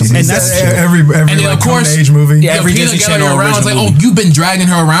happens, and that's every and then like, of course age movie. Yeah, every Disney Channel around. It's like, oh, you've been dragging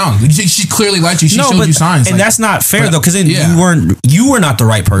her around. She clearly liked you. She showed you signs, and that's not fair though, because then you were not the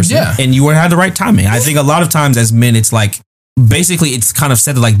right person, and you weren't had the right timing. I think a lot of times as men, it's like, basically it's kind of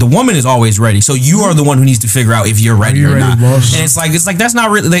said that like the woman is always ready, so you are the one who needs to figure out if you're ready or not. And it's like that's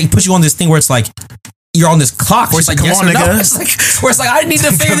not really, they put you on this thing where it's like you're on this clock where it's like, come on, nigga. It's like I need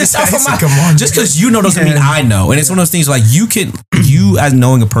to figure this out for just because you know doesn't mean I know. And it's one of those things like you as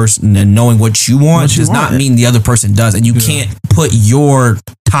knowing a person and knowing what you want does not mean the other person does, and you can't put your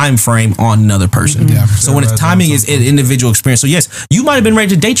time frame on another person. So when it's timing is an individual experience. So yes, you might have been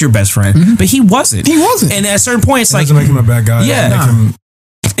ready to date your best friend, but he wasn't. And at a certain point, it's like, doesn't make him a bad guy.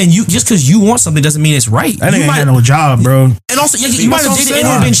 And you just because you want something doesn't mean it's right. That nigga had no job, bro. And also, you might have dated and it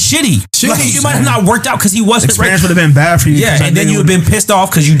would have been shitty. Like, you might have not worked out because he wasn't right. Experience would have been bad for you. Yeah, and then you would have been pissed off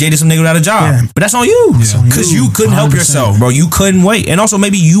because you dated some nigga without a job. But that's on you. Because you couldn't help yourself, bro. You couldn't wait. And also,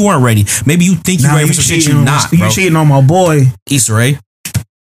 maybe you weren't ready. Maybe you think you're ready for some shit you're not, bro. You cheating on my boy. Issa Rae.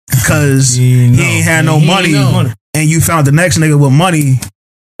 Because he ain't had no money. And you found the next nigga with money,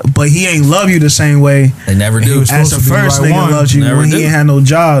 but he ain't love you the same way. They never do. As the first nigga loved you when he ain't had no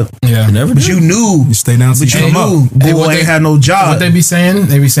job. But you knew. You stay down. But you knew boy ain't had no job. What they be saying?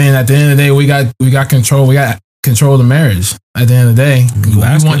 They be saying at the end of the day, we got control. We got control of the marriage. At the end of the day,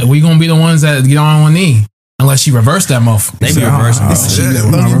 we gonna be the ones that get on one knee. Unless she reversed that motherfucker. They be reversing.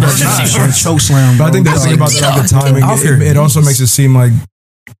 Choke slam. But I think that's about the timing. It also makes it seem like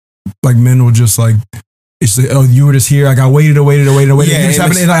men will just like, it's like, oh, you were just here. Like I waited. Yeah,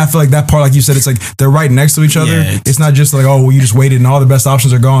 and I feel like that part, like you said, it's like they're right next to each other. Yeah, it's not just like, oh, well, you just waited and all the best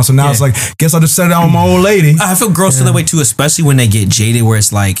options are gone. So now it's like, guess I'll just set it down with my old lady. I feel girls feel that way too, especially when they get jaded, where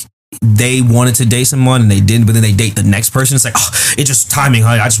it's like they wanted to date someone and they didn't, but then they date the next person. It's like, oh, it's just timing.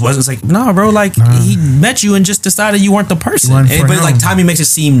 I just wasn't. It's like, no, bro. Like he met you and just decided you weren't the person. But like timing makes it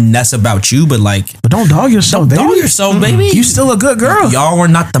seem less about you. But don't dog yourself. Don't dog yourself, baby. You still a good girl. Y'all were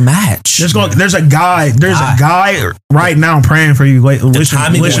not the match. There's a guy right now praying for you.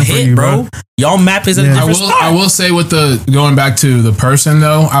 Wishing for you, bro. Y'all map is a different spot. I will say with going back to the person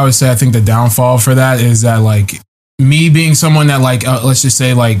though, I would say I think the downfall for that is that like me being someone that like let's just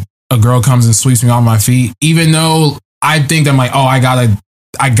say like a girl comes and sweeps me off my feet, even though I think I'm like, oh, I gotta,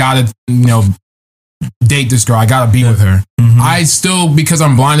 date this girl. I gotta be with her. I still, because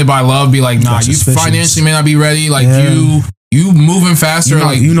I'm blinded by love, be like, nah, you financially may not be ready. Like you moving faster.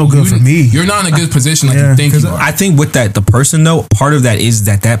 Good for me. You're not in a good position like you think you are. I think with that, the person though, part of that is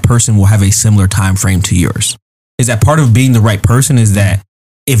that person will have a similar time frame to yours. Is that part of being the right person? Is that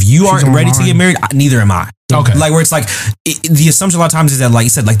if you aren't ready to get married, neither am I. Okay. Like where it's like the assumption a lot of times is that, like you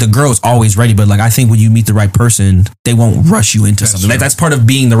said, like the girl is always ready, but like I think when you meet the right person, they won't rush you into something. Like that's part of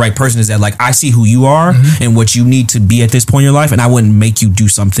being the right person, is that like I see who you are and what you need to be at this point in your life, and I wouldn't make you do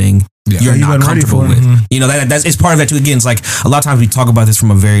something you're not comfortable with. That's it's part of that too. Again, it's like a lot of times we talk about this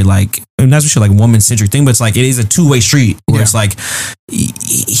from a very like, and that's like woman-centric thing, but it's like it is a two-way street where it's like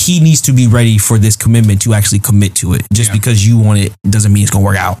he needs to be ready for this commitment to actually commit to it. Just because you want it doesn't mean it's gonna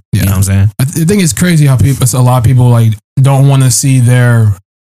work out. You know what I'm saying? I think it's crazy how a lot of people like don't want to see their,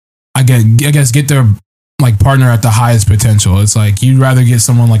 I guess get their like partner at the highest potential. It's like you'd rather get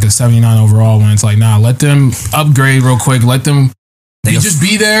someone like a 79 overall when it's like, nah, let them upgrade real quick. Let them just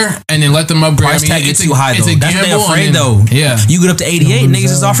be there and then let them upgrade. Price tag gets too high though. That's what they're afraid though. Yeah, you get up to 88, niggas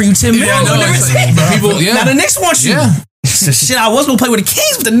is offering you 10 million. People, now the Knicks want you. Shit, I was gonna play with the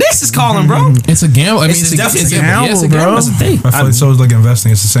Kings, but the Knicks is calling, bro. It's a gamble. I mean, it's definitely a gamble, bro. I feel like so is like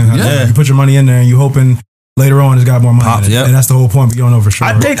investing. It's the same. You put your money in there and you hoping later on it's got more money. Pops, in it. yep. And that's the whole point, but you don't know for sure.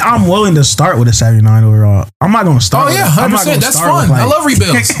 I think I'm willing to start with a 79 overall. I'm not going to start. Oh yeah, 100%. That's fun. I love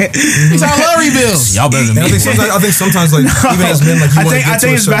rebuilds. I love rebuilds. Y'all better than And me. I think sometimes like even as men, like you want to get I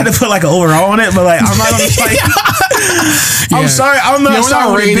think to it's bad to put like an overall on it, but like I'm not going to like. I'm sorry, I'm not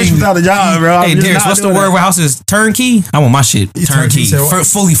starting with a bitch without a job, bro. Hey, Darius, what's the word where house is turnkey? I want my shit turnkey,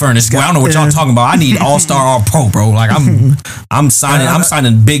 fully furnished. Well, I don't know what y'all talking about. I need all-star, all-pro, bro. Like I'm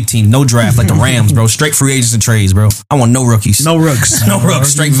signing big team, no draft, like the Rams, bro. Straight free agents and trades, bro. I want no rookies, no rooks, no rooks,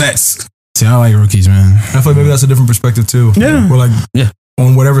 straight vets. See, I like rookies, man. I feel like maybe that's a different perspective too. Yeah, where like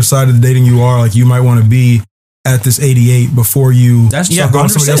on whatever side of the dating you are, like you might want to be at this 88 before you That's start going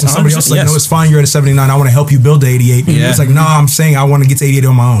to somebody else, and somebody else is like, yes. no, it's fine, you're at a 79, I want to help you build the 88. Yeah. It's like, no, I'm saying I want to get to 88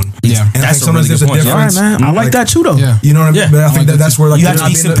 on my own. Yeah. And I That's think a really sometimes there's good a point. difference. All right, man. I like that too, though. Yeah. You know what I mean? Yeah. But I think that's where like You have to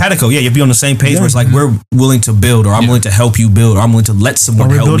be simpatico. Yeah, you'll be on the same page where it's like we're willing to build, or I'm willing to help you build, or I'm willing to let someone Or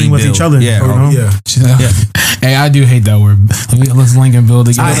we're help me building with build. each other. Yeah, Or, bro. Yeah. Hey, I do hate that word. Let's link and build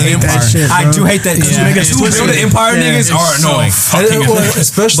together. I hate that Empire. shit, bro. I do hate that because Yeah. two building empire niggas are annoying.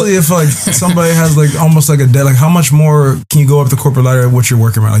 Especially if like somebody has like almost like a debt, like how much more can you go up the corporate ladder at what you're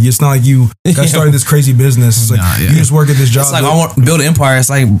working at? Like it's not like you got started this crazy business. It's like you just work at this job. It's like I want to build an empire. It's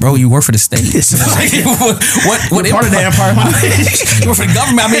like, bro, you work for the state. what Part of the empire. You work for the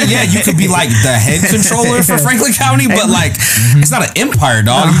government. I mean, yeah, you could be like the head controller for Franklin County, but like it's not an empire,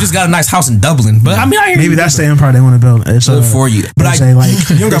 dog. You just got a nice house in Dublin. But I mean, I hear Maybe you. that's the empire they want to build. It's Good for you. But But I say like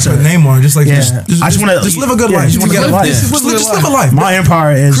you don't got to put a name on it. Just like just want to just live a good life. Just want to live a life. Just live a life. My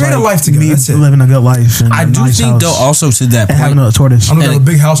empire is Create a like life together. me That's it. living a good life. And I a do nice think house. though, also to that And having point, a tortoise. I'm gonna have a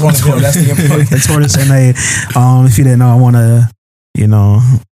big house on the hill. That's the empire. A tortoise and if you didn't know,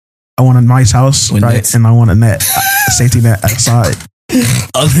 I want a nice house, With right? nets. And I want a net, a safety net outside.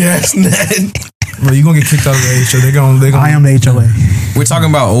 Bro, you gonna get kicked out of the HO. They're gonna. I am the HOA. we're talking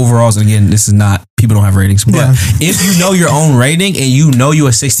about overalls, and again, this is not people don't have ratings. But Yeah. if you know your own rating and you know you're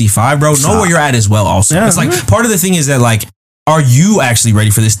a 65, bro, know where you're at as well. Also, Yeah. it's like part of the thing is that like, are you actually ready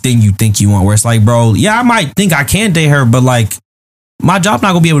for this thing you think you want? Where it's like, bro, yeah, I might think I can date her, but like, my job not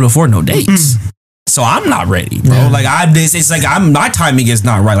gonna be able to afford no dates. So I'm not ready, bro. Yeah. Like it's like my timing is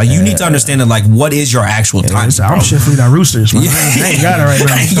not right. Like you need to understand that like what is your actual time? I'm shifting that roosters, man. I ain't got it right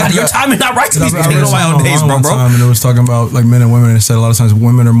now. Your timing not right to be I taking read on my own something days, online bro. one time, and it was talking about like men and women. And it said a lot of times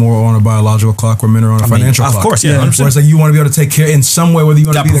women are more on a biological clock, where men are on a financial of clock. course, yeah, 100%. Where it's like you want to be able to take care in some way, whether you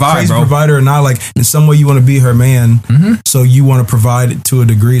want to Gotta be provide, the crazy bro. provider or not. Like in some way, you want to be her man. So you want to provide to a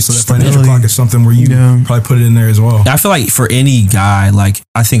degree. So that financial Stability. clock is something where you probably put it in there as well. I feel like for any guy, like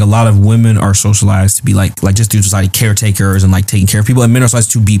I think a lot of women are socialized to be like just through society caretakers and like taking care of people, and men are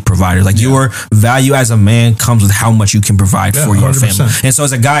socialized to be providers. Like your value as a man comes with how much you can provide for your 100%. family. And so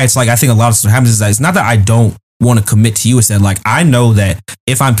as a guy, it's like I think a lot of what happens is that it's not that I don't want to commit to you. It's that like I know that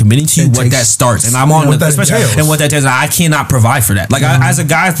if I'm committing to you, what that starts, and I'm on what that especially entails. and what that entails, I cannot provide for that. Like I, as a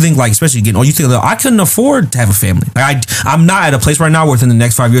guy, I think like especially getting, you think that I couldn't afford to have a family. Like I'm not at a place right now where within the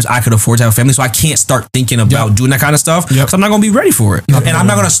next 5 years I could afford to have a family, so I can't start thinking about doing that kind of stuff because I'm not going to be ready for it, and I'm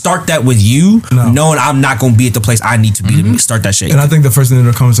not going to start that with you, knowing I'm not going to be at the place I need to be to start that shit. And I think the first thing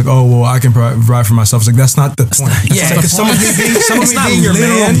that comes is like, oh well, I can provide for myself. It's like that's not the point. Yeah, Because some of me It's not being your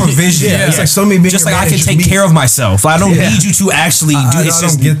literal man, provision. Yeah, it's like some of me being just your like I man can is take me. care of myself. I don't need you to actually do it. It's I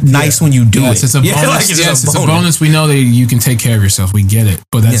just don't get- nice when you do Yes, it. it's a bonus. like, It's a bonus. We know that you can take care of yourself. We get it,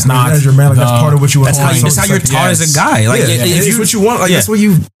 but that's not As your man, like that's part of what you want. That's how you're taught as a guy. Like if it's you what you want. Like that's what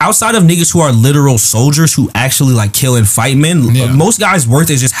you. outside of niggas who are literal soldiers who actually like kill and fight men, most guys' worth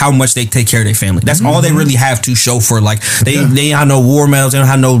is just how much they take care of their family. That's all they really have to show for. Like they have no war medals, they don't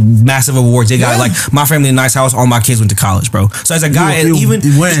have no massive awards. They got like my family in a nice house, all my kids went to college, bro. So as a guy, and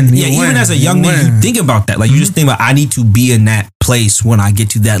even as a young nigga, you think about that. Like you just think about I need to be in that place when I get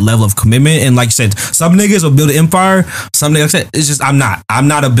to that level of commitment. And like you said, some niggas will build an empire. Some niggas, like I said, it's just I'm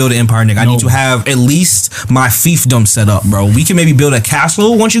not a build an empire nigga. I need to have at least my fiefdom set up, bro. We can maybe build a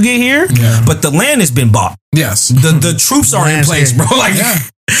castle once you get here, but the land has been bought. Yes. The troops are in place, bro. Like,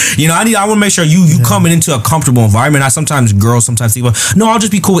 you know, I want to make sure you coming into a comfortable environment. Sometimes girls think, no, I'll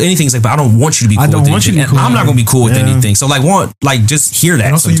just be cool with anything. It's like, but I don't want you to be cool with anything. And I'm not going to be cool with anything. So like, just hear that.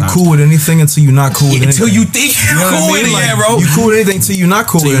 And also, sometimes. you cool with anything until you're not cool with anything. Until you think you're cool with it, Like, bro. You cool with anything until you're not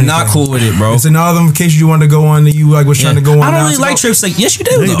cool with You're anything. not cool with it, bro. It's another vacation you wanted to go on that you like was trying to go on. I don't now. really So like go. trips. Like, yes, you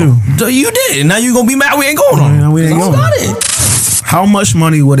do. Yeah, though. You did. And now you're going to be mad we ain't going on. We ain't going. Got it. How much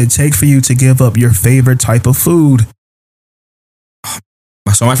money would it take for you to give up your favorite type of food?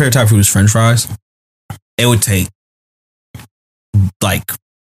 So my favorite type of food is French fries. It would take like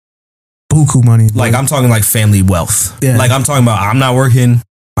Buku money. I'm talking like family wealth. Yeah. Like I'm talking about I'm not working.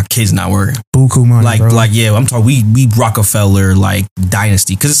 My kid's not working. Buku money, bro. Yeah, I'm talking. We Rockefeller like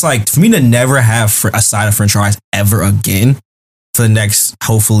dynasty, because it's like for me to never have a side of French fries ever again for the next,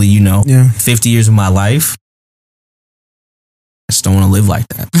 hopefully, 50 years of my life. I just don't want to live like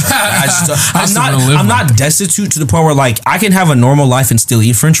that. I'm not destitute to the point where like I can have a normal life and still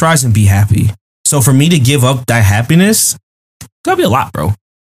eat French fries and be happy. So for me to give up that happiness, it's gotta be a lot, bro.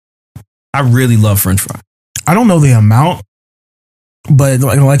 I really love French fries. I don't know the amount, but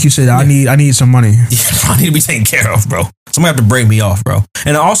like you said, I need some money. Yeah, I need to be taken care of, bro. Somebody have to break me off, bro.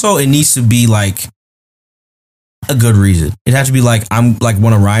 And also, it needs to be like a good reason. It has to be like I'm like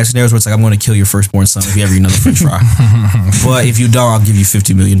one of Ryan's scenarios where it's like I'm going to kill your firstborn son if you ever eat another French fry. But if you don't, I'll give you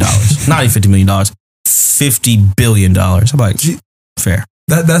 $50 million. Not even $50 million, $50 billion. I'm like, fair.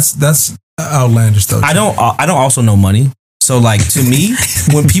 That's outlandish though. I don't also know money. So like to me,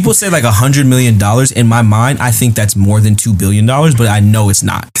 when people say like $100 million in my mind, I think that's more than $2 billion, but I know it's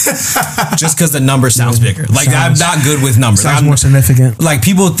not. Just because the number sounds bigger. Like I'm not good with numbers. Sounds more significant. Like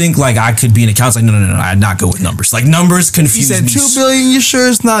people think like I could be an accountant. Like no, I'm not good with numbers. Like numbers confuse me. You said $2 billion. You sure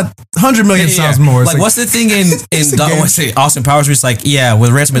it's not $100 million? Sounds more. Like what's the thing in Austin Powers? Where it's like with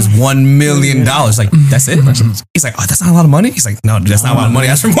ransom is $1 million. Like that's it. He's like, oh, that's not a lot of money. He's like, no, that's not a lot of money.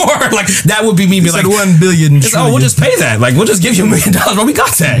 Ask for more. Like that would be me. Be like $1 billion. Oh, we'll just pay that. Like we'll just give you $1 million. Bro, we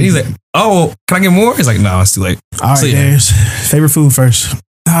got that. He's like, oh, can I get more? He's like, no, it's too late. All right, Darius. Favorite food first.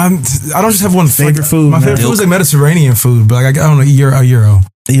 I don't just have one favorite food. My favorite food is like Mediterranean food, but like I don't know, a euro.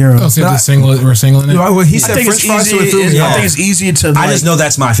 Oh, so we're singling it? Well, he said French fries. I think it's easier to. I just know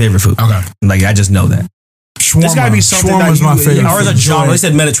that's my favorite food. Okay, like I just know that. Shawarma. There's gotta be something Shawarma is my favorite. Or the genre. They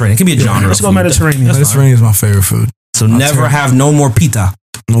said Mediterranean. It can be a genre. Let's go Mediterranean. Mediterranean is my favorite food. So never have no more pita.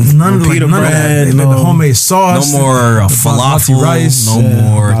 None of the homemade sauce. No more falafel rice. No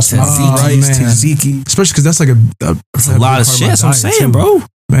more tzatziki. Especially because that's like a lot of shit. That's what I'm saying, bro.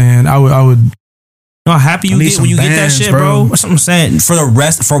 Man, I would. You know how happy you get when you get that shit, bro? That's what I'm saying. For the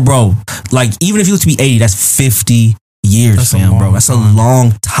rest, bro, like even if you live to be 80, that's 50 years, fam, bro. That's a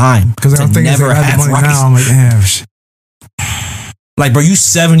long time. Because I think never have the money rice. Now. I'm like, damn. Like, bro, you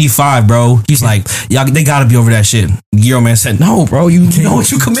 75, bro. He's like, y'all, they gotta be over that shit. Euro man said, no, bro, you know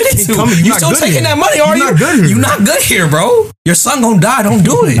what you committed to. You still taking that money, are you? You're not good here, bro. Your son gonna die. Don't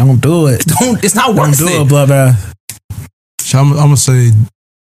do it. Don't do it. It's not worth it. Don't do it, bloodbath. So I'm gonna say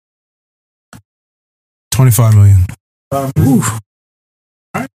 25 million. Ooh.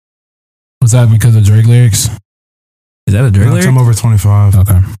 Was that because of Drake lyrics? Is that a Drake lyric? I'm over 25.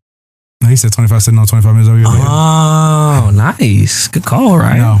 Okay. No, he said 25. I said no, 25 minutes over your lyric. Oh, nice. Good call,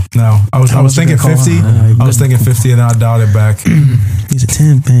 right? No. I was thinking 50. I was thinking 50 and then I dialed it back. He's a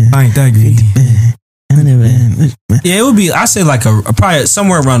 10 man. I ain't that greedy. Yeah, it would be, I say like a probably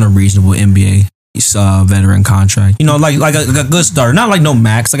somewhere around a reasonable NBA veteran contract. You know, like a good starter. Not like no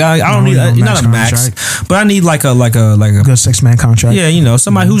max. Like I don't need not a max, but I need like a good 6-man contract. Yeah, you know,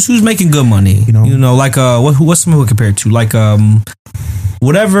 somebody who's making good money. You know, like what's somebody compared to? Like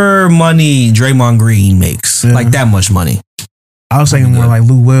whatever money Draymond Green makes. Yeah. Like that much money. I was thinking more like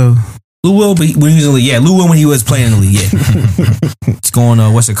Lou Will. Lou Will, but when he was in the league, yeah. Lou Will when he was playing in the league, yeah. It's going,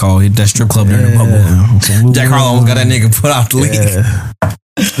 what's it called? That strip club there in the bubble. Jack Harlow almost got that nigga put out the league.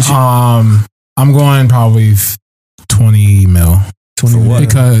 I'm going probably 20 mil. 20 what?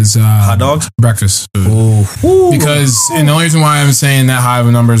 Because hot dogs? Breakfast food. Ooh. Because, and the only reason why I'm saying that high of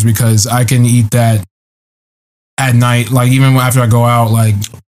a number is because I can eat that at night. Like even after I go out, like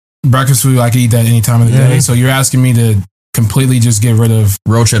breakfast food, I can eat that any time of the day. So you're asking me to completely just get rid of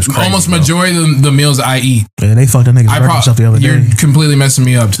road trips. Almost majority of the meals I eat. Yeah, they fucked that nigga's breakfast up the other day. You're completely messing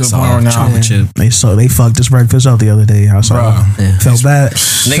me up to the point where now chocolate chip. They fucked this breakfast up the other day. I saw. Felt bad.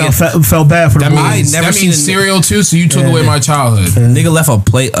 Felt bad for the boys. That means cereal too. So you took away my childhood. Nigga left a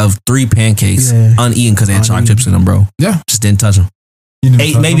plate of 3 pancakes uneaten because they had chocolate chips in them, bro. Yeah, just didn't touch them.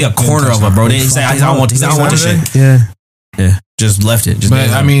 Ate maybe a corner of it, bro. They didn't say I don't want this shit. Yeah. Just left it. But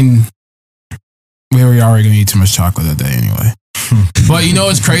I mean, we were already gonna eat too much chocolate that day anyway. But you know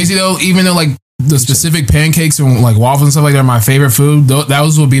what's crazy though? Even though like the specific pancakes and like waffles and stuff like that are my favorite food,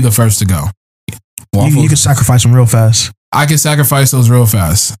 those will be the first to go. You can sacrifice them real fast. I can sacrifice those real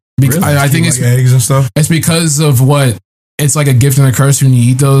fast. Really? I think it's like eggs and stuff. It's because of what it's like a gift and a curse when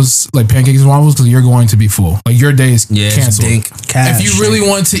you eat those like pancakes and waffles because you're going to be full. Like your day is canceled. If you really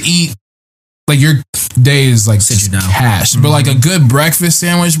want to eat, like your day is like cash. But like a good breakfast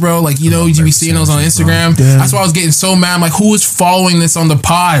sandwich, bro. Like you know you be seeing those on Instagram. That's why I was getting so mad. I'm like, who is following this on the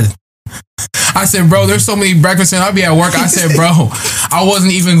pod? I said, bro, there's so many breakfasts and I'll be at work. I said, bro, I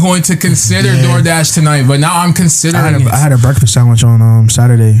wasn't even going to consider DoorDash tonight, but now I'm considering I had a breakfast sandwich on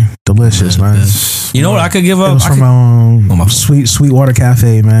Saturday. Delicious, man. You know what I could give up? It was from Sweetwater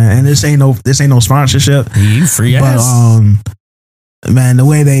Cafe, man. And this ain't no sponsorship. You free ass. But man, the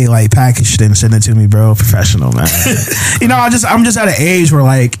way they like packaged it and sent it to me, bro, professional, man. You know, I'm just at an age where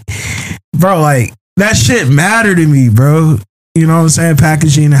like, bro, like that shit mattered to me, bro. You know what I'm saying?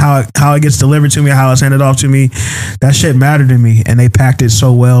 Packaging, how it gets delivered to me, how it's handed off to me, that shit mattered to me. And they packed it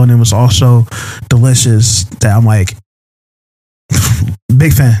so well, and it was also delicious that I'm like,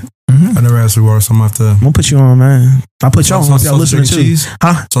 big fan. Mm-hmm. I never asked Sweetwater, so I'm gonna put you on, man. I put you on. Y'all listening to cheese?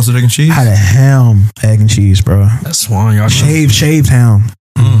 Huh? Sausage, egg, and cheese? I had a ham, egg, and cheese, bro. That's one, y'all. Shaved ham.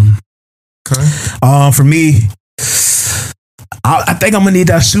 Okay. For me, I think I'm gonna need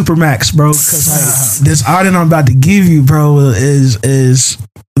that Supermax, bro, because like this item I'm about to give you, bro, is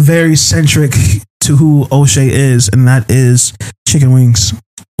very centric to who O'Shea is, and that is chicken wings.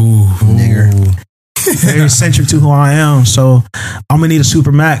 Ooh, nigger. Very centric to who I am, so I'm gonna need a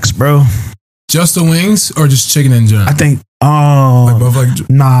Supermax, bro. Just the wings or just chicken in general? I think. Like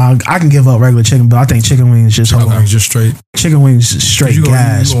Nah, I can give up regular chicken, but I think chicken wings just just straight. Chicken wings is straight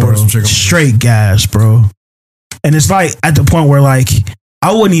gas, bro. Straight gas, bro. And it's like at the point where like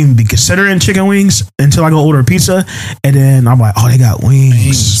I wouldn't even be considering chicken wings until I go order a pizza, and then I'm like, oh, they got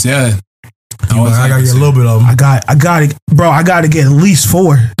wings. Yeah. I gotta get a little bit of them. I got it, bro. I got to get at least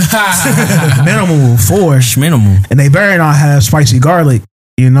 4, minimum 4, minimum. And they better not have spicy garlic.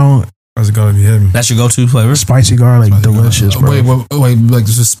 You know, that's gotta be heavy. That's your go-to flavor. Spicy garlic, delicious, bro. Wait, like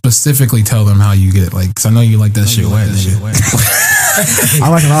just specifically tell them how you get it, like, because I know you like that shit wet. I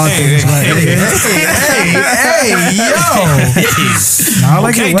like a lot of things. Hey, yo! I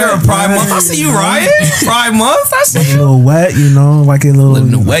like it wet. Pride Month. I see you, Ryan. Pride Month. I see like a little wet, you know, like a little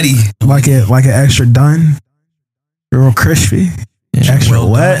wetty, like an extra done, real crispy, extra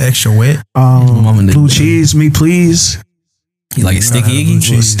wet. Blue cheese, me please. You like it sticky icky?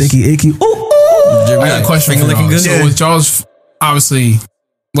 Sticky icky. Ooh. I got a question for y'all. good? So with y'all's, obviously,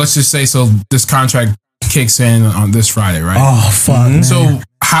 let's just say, so this contract kicks in on this Friday, right? Oh, fuck. Mm-hmm. So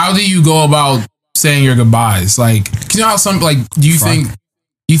how do you go about saying your goodbyes? like, you know how some, like, do you think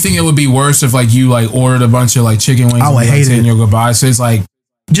it would be worse if like you like ordered a bunch of like chicken wings? I would and hate saying it. your goodbyes. So it's like,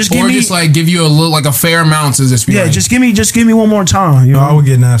 just give or me, just like give you a little, like a fair amount to just be like, just give me one more time. You know? I would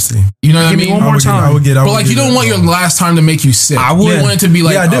get nasty. You know what I Give mean? me one more time. I would get. But like, you don't want your last time to make you sick. I would. You want it to be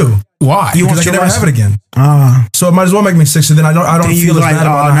like, I do. Why? You want to never have it again. So it might as well make me sick. So then I don't feel as bad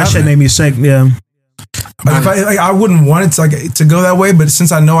about that shit made me sick. Yeah. But if I wouldn't want it to go that way. But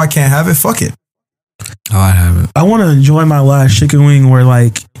since I know I can't have it, fuck it. Oh, I have it. I want to enjoy my last chicken wing where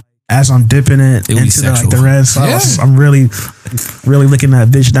like, as I'm dipping it into the red sauce, I'm really licking that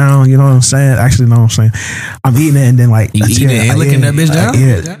bitch down. You know what I'm saying? Actually, no, I'm saying I'm eating it and then like eating it and licking that bitch down.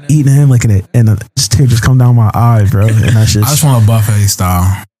 Yeah, eating it and licking it, and this tear just come down my eye, bro. And that's just. I just want a buffet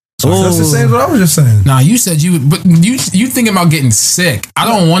style. That's the same as what I was just saying. Nah, you said you thinking about getting sick. I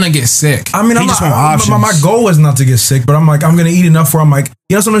don't want to get sick. I mean, my goal was not to get sick, but I'm gonna eat enough where I'm like,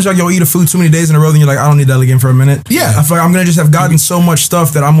 you know, sometimes like you'll eat a food too many days in a row, then you're like, I don't need that again for a minute. Yeah, I feel like I'm gonna just have gotten so much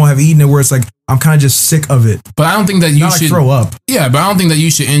stuff that I'm gonna have eaten it where it's like I'm kind of just sick of it. But I don't think that you should throw up. Yeah, but I don't think that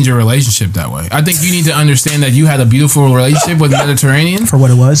you should end your relationship that way. I think you need to understand that you had a beautiful relationship with the Mediterranean for what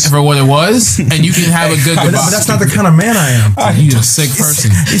it was, and you can have a good goodbye. But that's not the kind of man I am. You're a sick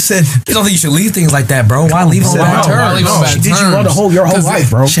person. He said, you don't think you should leave things like that, bro? Why leave on bad terms? She did you wrong your whole life,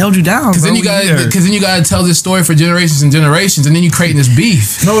 bro. She held you down, Because then you gotta tell this story for generations and generations, and then you creating this beef.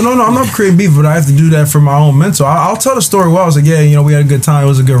 No, I'm not creating beef, but I have to do that for my own mental. I'll tell the story well. I was like, yeah, you know, we had a good time. It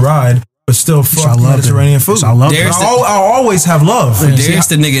was a good ride. But still, fuck Mediterranean food. I love it. I'll always have love. There's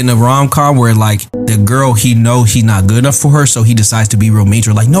the nigga in the rom-com where like the girl, he knows he's not good enough for her, so he decides to be real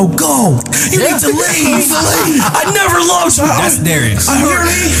major. Like, no, go. You need to leave. I never loved you. That's Darius. I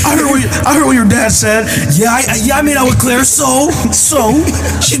heard what your dad said. Yeah, I made out with Claire. So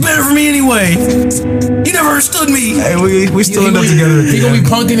she's better for me anyway. You never understood me. Hey, we still end up together. He gonna be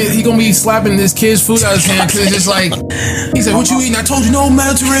punking it. He gonna be slapping this kid's food out of his hand because it's just like, he said, "What you eating?" I told you no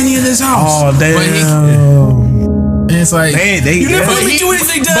Mediterranean in this house. Oh damn! And it's like you never let me do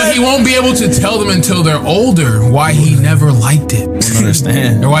anything, Dad. But he won't be able to tell them until they're older why he never liked it. I don't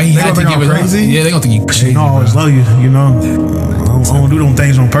understand. Or why he had to give it crazy. Yeah, they gonna think you crazy. They gonna always love you. You know, I don't do them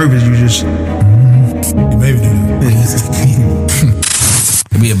things on purpose. You just you maybe do that.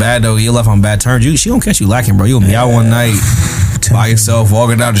 It'd be a bad though. You left on bad terms. She gonna catch you lacking, bro. You'll be out one night. by yourself,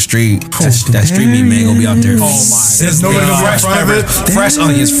 walking down the street. That street meat man gonna be out there. Oh my! There's nobody gonna be in front of it. Fresh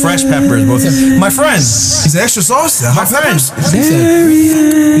onions, fresh peppers, bro. My friend, He's extra sauce. my friend.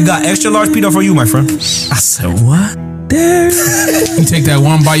 You got extra large pita for you, my friend. I said, what? You take that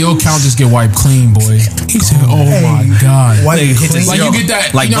one bite, your account just get wiped clean, boy. He said, "Oh my god!" Why you Hit the Like zero. you get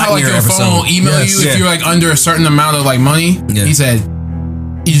that, Like you know how Black like Mirror your phone will episode. email Yes. you if Yeah. you're like under a certain amount of like money. Yeah. He said,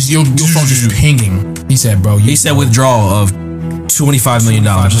 your phone just pinging. He said, "Bro, He said withdrawal of $25 million.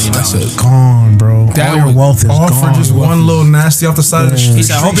 I said, Gone, bro. That All your was- wealth is all gone. for just one little nasty off the side of the street. He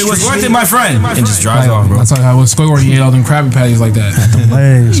said, I hope it was worth it, my friend. And just drives off, bro. That's like how Squidward he ate all them Krabby Patties like that.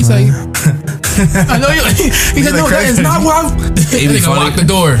 Legs, He's man. like, I know you. He said, no, that is not what. It'd be They funny. lock the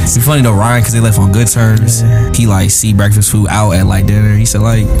door. It's funny though, Ryan, because they left on good terms. He like see breakfast food out at like dinner. He said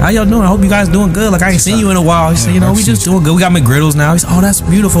like, how y'all doing? I hope you guys doing good. Like I ain't seen you in a while. He said, you know, we just doing good. We got McGriddles now. He said, oh, that's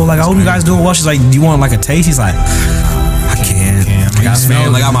beautiful. Like I hope you guys doing well. She's like, do you want like a taste? He's like, I can't. I got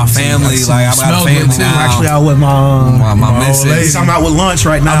family. I got my family. Like I got a Smell family good, too. now. Actually, out with my my missus. I'm out with lunch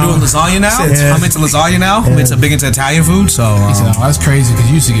right now. I'm doing lasagna now. Yeah. I'm into lasagna now. I'm big into Italian food. So He said, oh, that's crazy because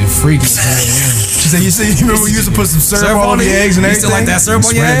you used to get freaky. She said, you remember we used to put some syrup on the eggs and You everything? still like that syrup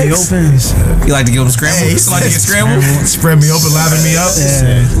on your Spread me eggs? open. You like to get them scrambled? You still like to get scrambled? Spread me open, lapping me up.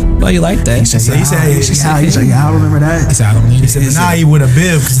 Yeah. Well, you like that. He said, Yeah, I remember that. He said, I don't need it. but now you with a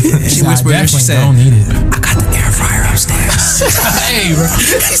bib. She I whispered and she definitely said, don't need it. I got the air fryer upstairs. Hey, bro.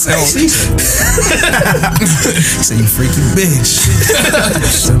 He said, you freaky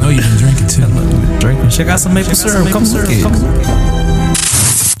bitch. I know you've been drinking too. Drinking. Check out some maple syrup. Come look it.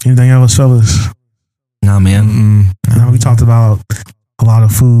 Anything else, fellas? Nah, man. I know we talked about a lot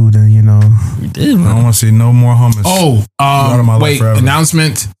of food and, you know. We did, I don't man. want to see no more hummus. Oh, Out of my life wait, forever.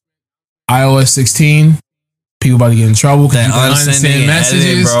 announcement. iOS 16. People about to get in trouble because That people unsending unsend and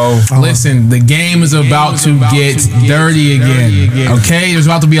messages. editing, bro. Listen, the game is about to get dirty again. Okay, there's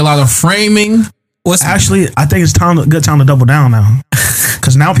about to be a lot of framing. What's Actually, I think it's good time to double down now.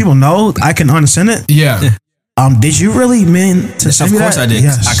 Because now people know I can unsend it. Yeah. Did you really mean to send Of me course that? I did.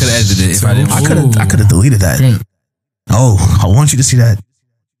 Yes. I could have edited it if I didn't. I could have deleted that. Mm. Oh, I want you to see that.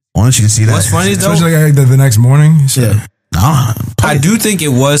 I want you to see that. What's funny though? Especially like the next morning. He said, Yeah. Nah, I do think it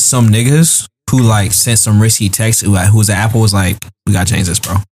was some niggas who like sent some risky text who was at Apple was like, we gotta change this,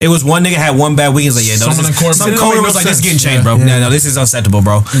 bro. It was one nigga had one bad week. He's like, yeah, no, Someone in court- some It don't coder make was no like, this is getting sense. changed, bro. No, this is unacceptable,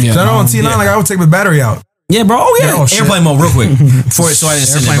 bro. Yeah. I know on T9, like I would take the battery out. Yeah, bro. Oh yeah, Yeah, oh, shit. airplane mode, real quick. So I didn't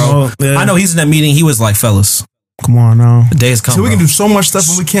send it, Airplane bro. mode, yeah. I know he's in that meeting. He was like, fellas, come on now. the day is coming. So we can do so much stuff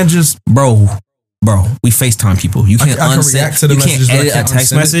and we can't just. bro. We FaceTime people. You can't I can unsend. react to the You can't messages, but I edit a can't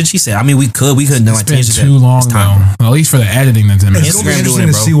text unsend it. message. He said, I mean, we couldn't It's like been change it. too long It's time, now. Well, at least for the editing that's in It's it. gonna be Instagram interesting doing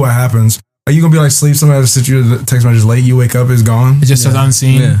it, to bro. see what happens. Are you gonna be like sleep? Somebody sent you a text message late. You wake up, it's gone. It just says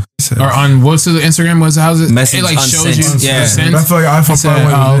unseen. Yeah. Or on what's the Instagram? How's it? Message it like shows you. unsent. Yeah. unsent. I feel like iPhone said,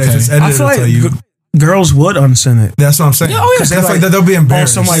 probably oh, if okay. it's I edited, feel it'll tell like you. girls would unsend it. That's what I'm saying. Yeah, oh, yeah. Because I feel like they'll be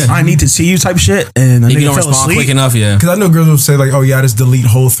embarrassed. Some like, I need to see you type shit. And a If you nigga don't fell respond asleep. quick enough, yeah. Because I know girls will say like, "Oh yeah, I just delete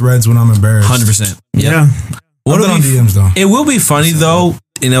whole threads when I'm embarrassed." 100%. Yeah. What What'll on be DMs though? It will be funny though,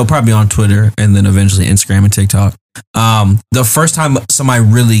 and it'll probably be on Twitter and then eventually Instagram and TikTok. The first time somebody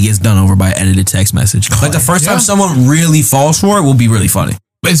really gets done over by an edited text message, like the first time someone really falls for it, will be really funny.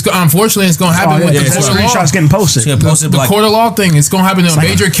 But unfortunately, it's going to happen with the the court of law. screenshots getting posted. Yeah, posted The like, court of law thing, it's going to happen in a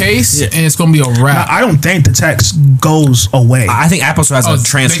major case, and it's going to be a wrap. I don't think the text goes away. I think Apple still has Oh, a they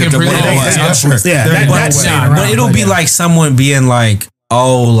transcript can of what it print it was. out. I'm sure. Yeah, that's But it'll be like someone being like,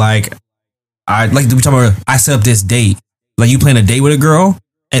 "Oh, like we talking about. I set up this date. Like you plan a date with a girl,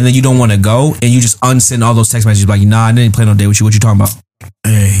 and then you don't want to go, and you just unsend all those text messages. Like, nah, I didn't plan no date with you. What you talking about?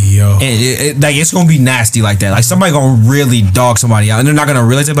 Hey yo. And like it's gonna be nasty like that. Like somebody gonna really dog somebody out, and they're not gonna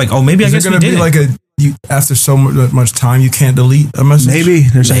realize it. Like, oh, maybe I Is guess it we gonna did. be like after so much time you can't delete a message? Maybe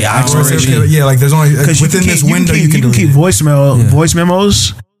there's Yeah, an I already- Yeah, like there's only because within this window you can keep delete. voice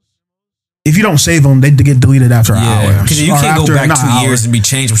memos. If you don't save them, they get deleted after an hour. because you Or can't go after- back not 2 an hour. years and be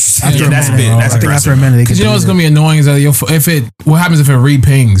changed. After That's a a bit. minute, That's I think aggressive. after a minute, they Because get you know what's deleted. going to be annoying is that what happens if it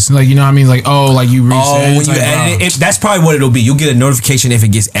repings? Like, you know what I mean? Like, oh, like you reset. Oh, when It's you like, edit wow. it, that's probably what it'll be. You'll get a notification if it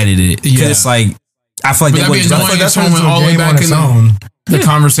gets edited. Because Yeah. it's like, I feel like But they that'd be wouldn't. annoying. That's Someone went all the way back in the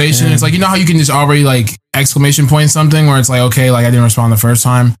conversation. It's like, you know how you can just already like exclamation point something where it's like, okay, like I didn't respond the first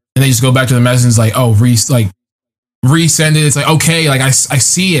time. And they just go back to the message and it's like, oh, resend it. It's like, okay, like I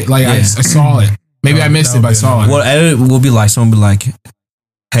see it. Like I saw it. Maybe I missed it, but I saw it. Well, edit will be like someone be like,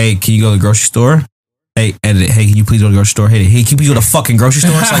 "Hey, can you go to the grocery store?" Hey, edit it. Hey, can you please go to the grocery store? Hey, can you please go to the fucking grocery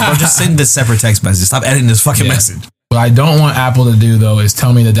store? It's like, bro, just send this separate text message. Stop editing this fucking message. What I don't want Apple to do though is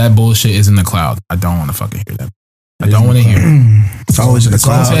tell me that bullshit is in the cloud. I don't want to fucking hear that. I don't want to hear. It's always in the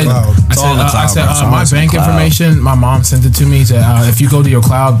cloud. I said my bank information. My mom sent it to me. Said if you go to your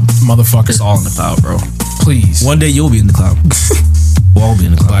cloud, motherfucker, It's all in the cloud, bro. please. One day you'll be in the cloud. We'll all be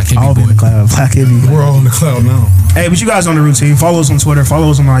in the cloud. I'll be in the cloud. Black Hippie. We're all in the cloud now. Hey, but you guys on the routine. Follow us on Twitter. Follow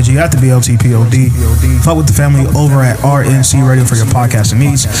us on IG at the BLTPOD. Fuck with the family over at RNC Radio for your podcast and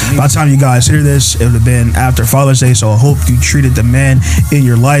needs. By the time you guys hear this, it would have been after Father's Day. So I hope you treated the man in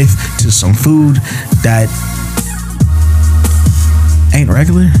your life to some food that ain't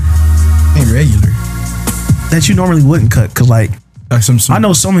regular. That you normally wouldn't cook. Cause like, I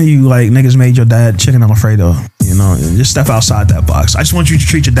know some of you like niggas made your dad chicken Alfredo. You know, just step outside that box. I just want you to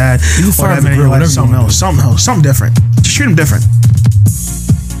treat your dad or that man in your life something else, something different. Just treat him different.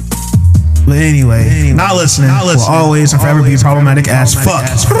 But anyway, not listening will always and forever be problematic as fuck.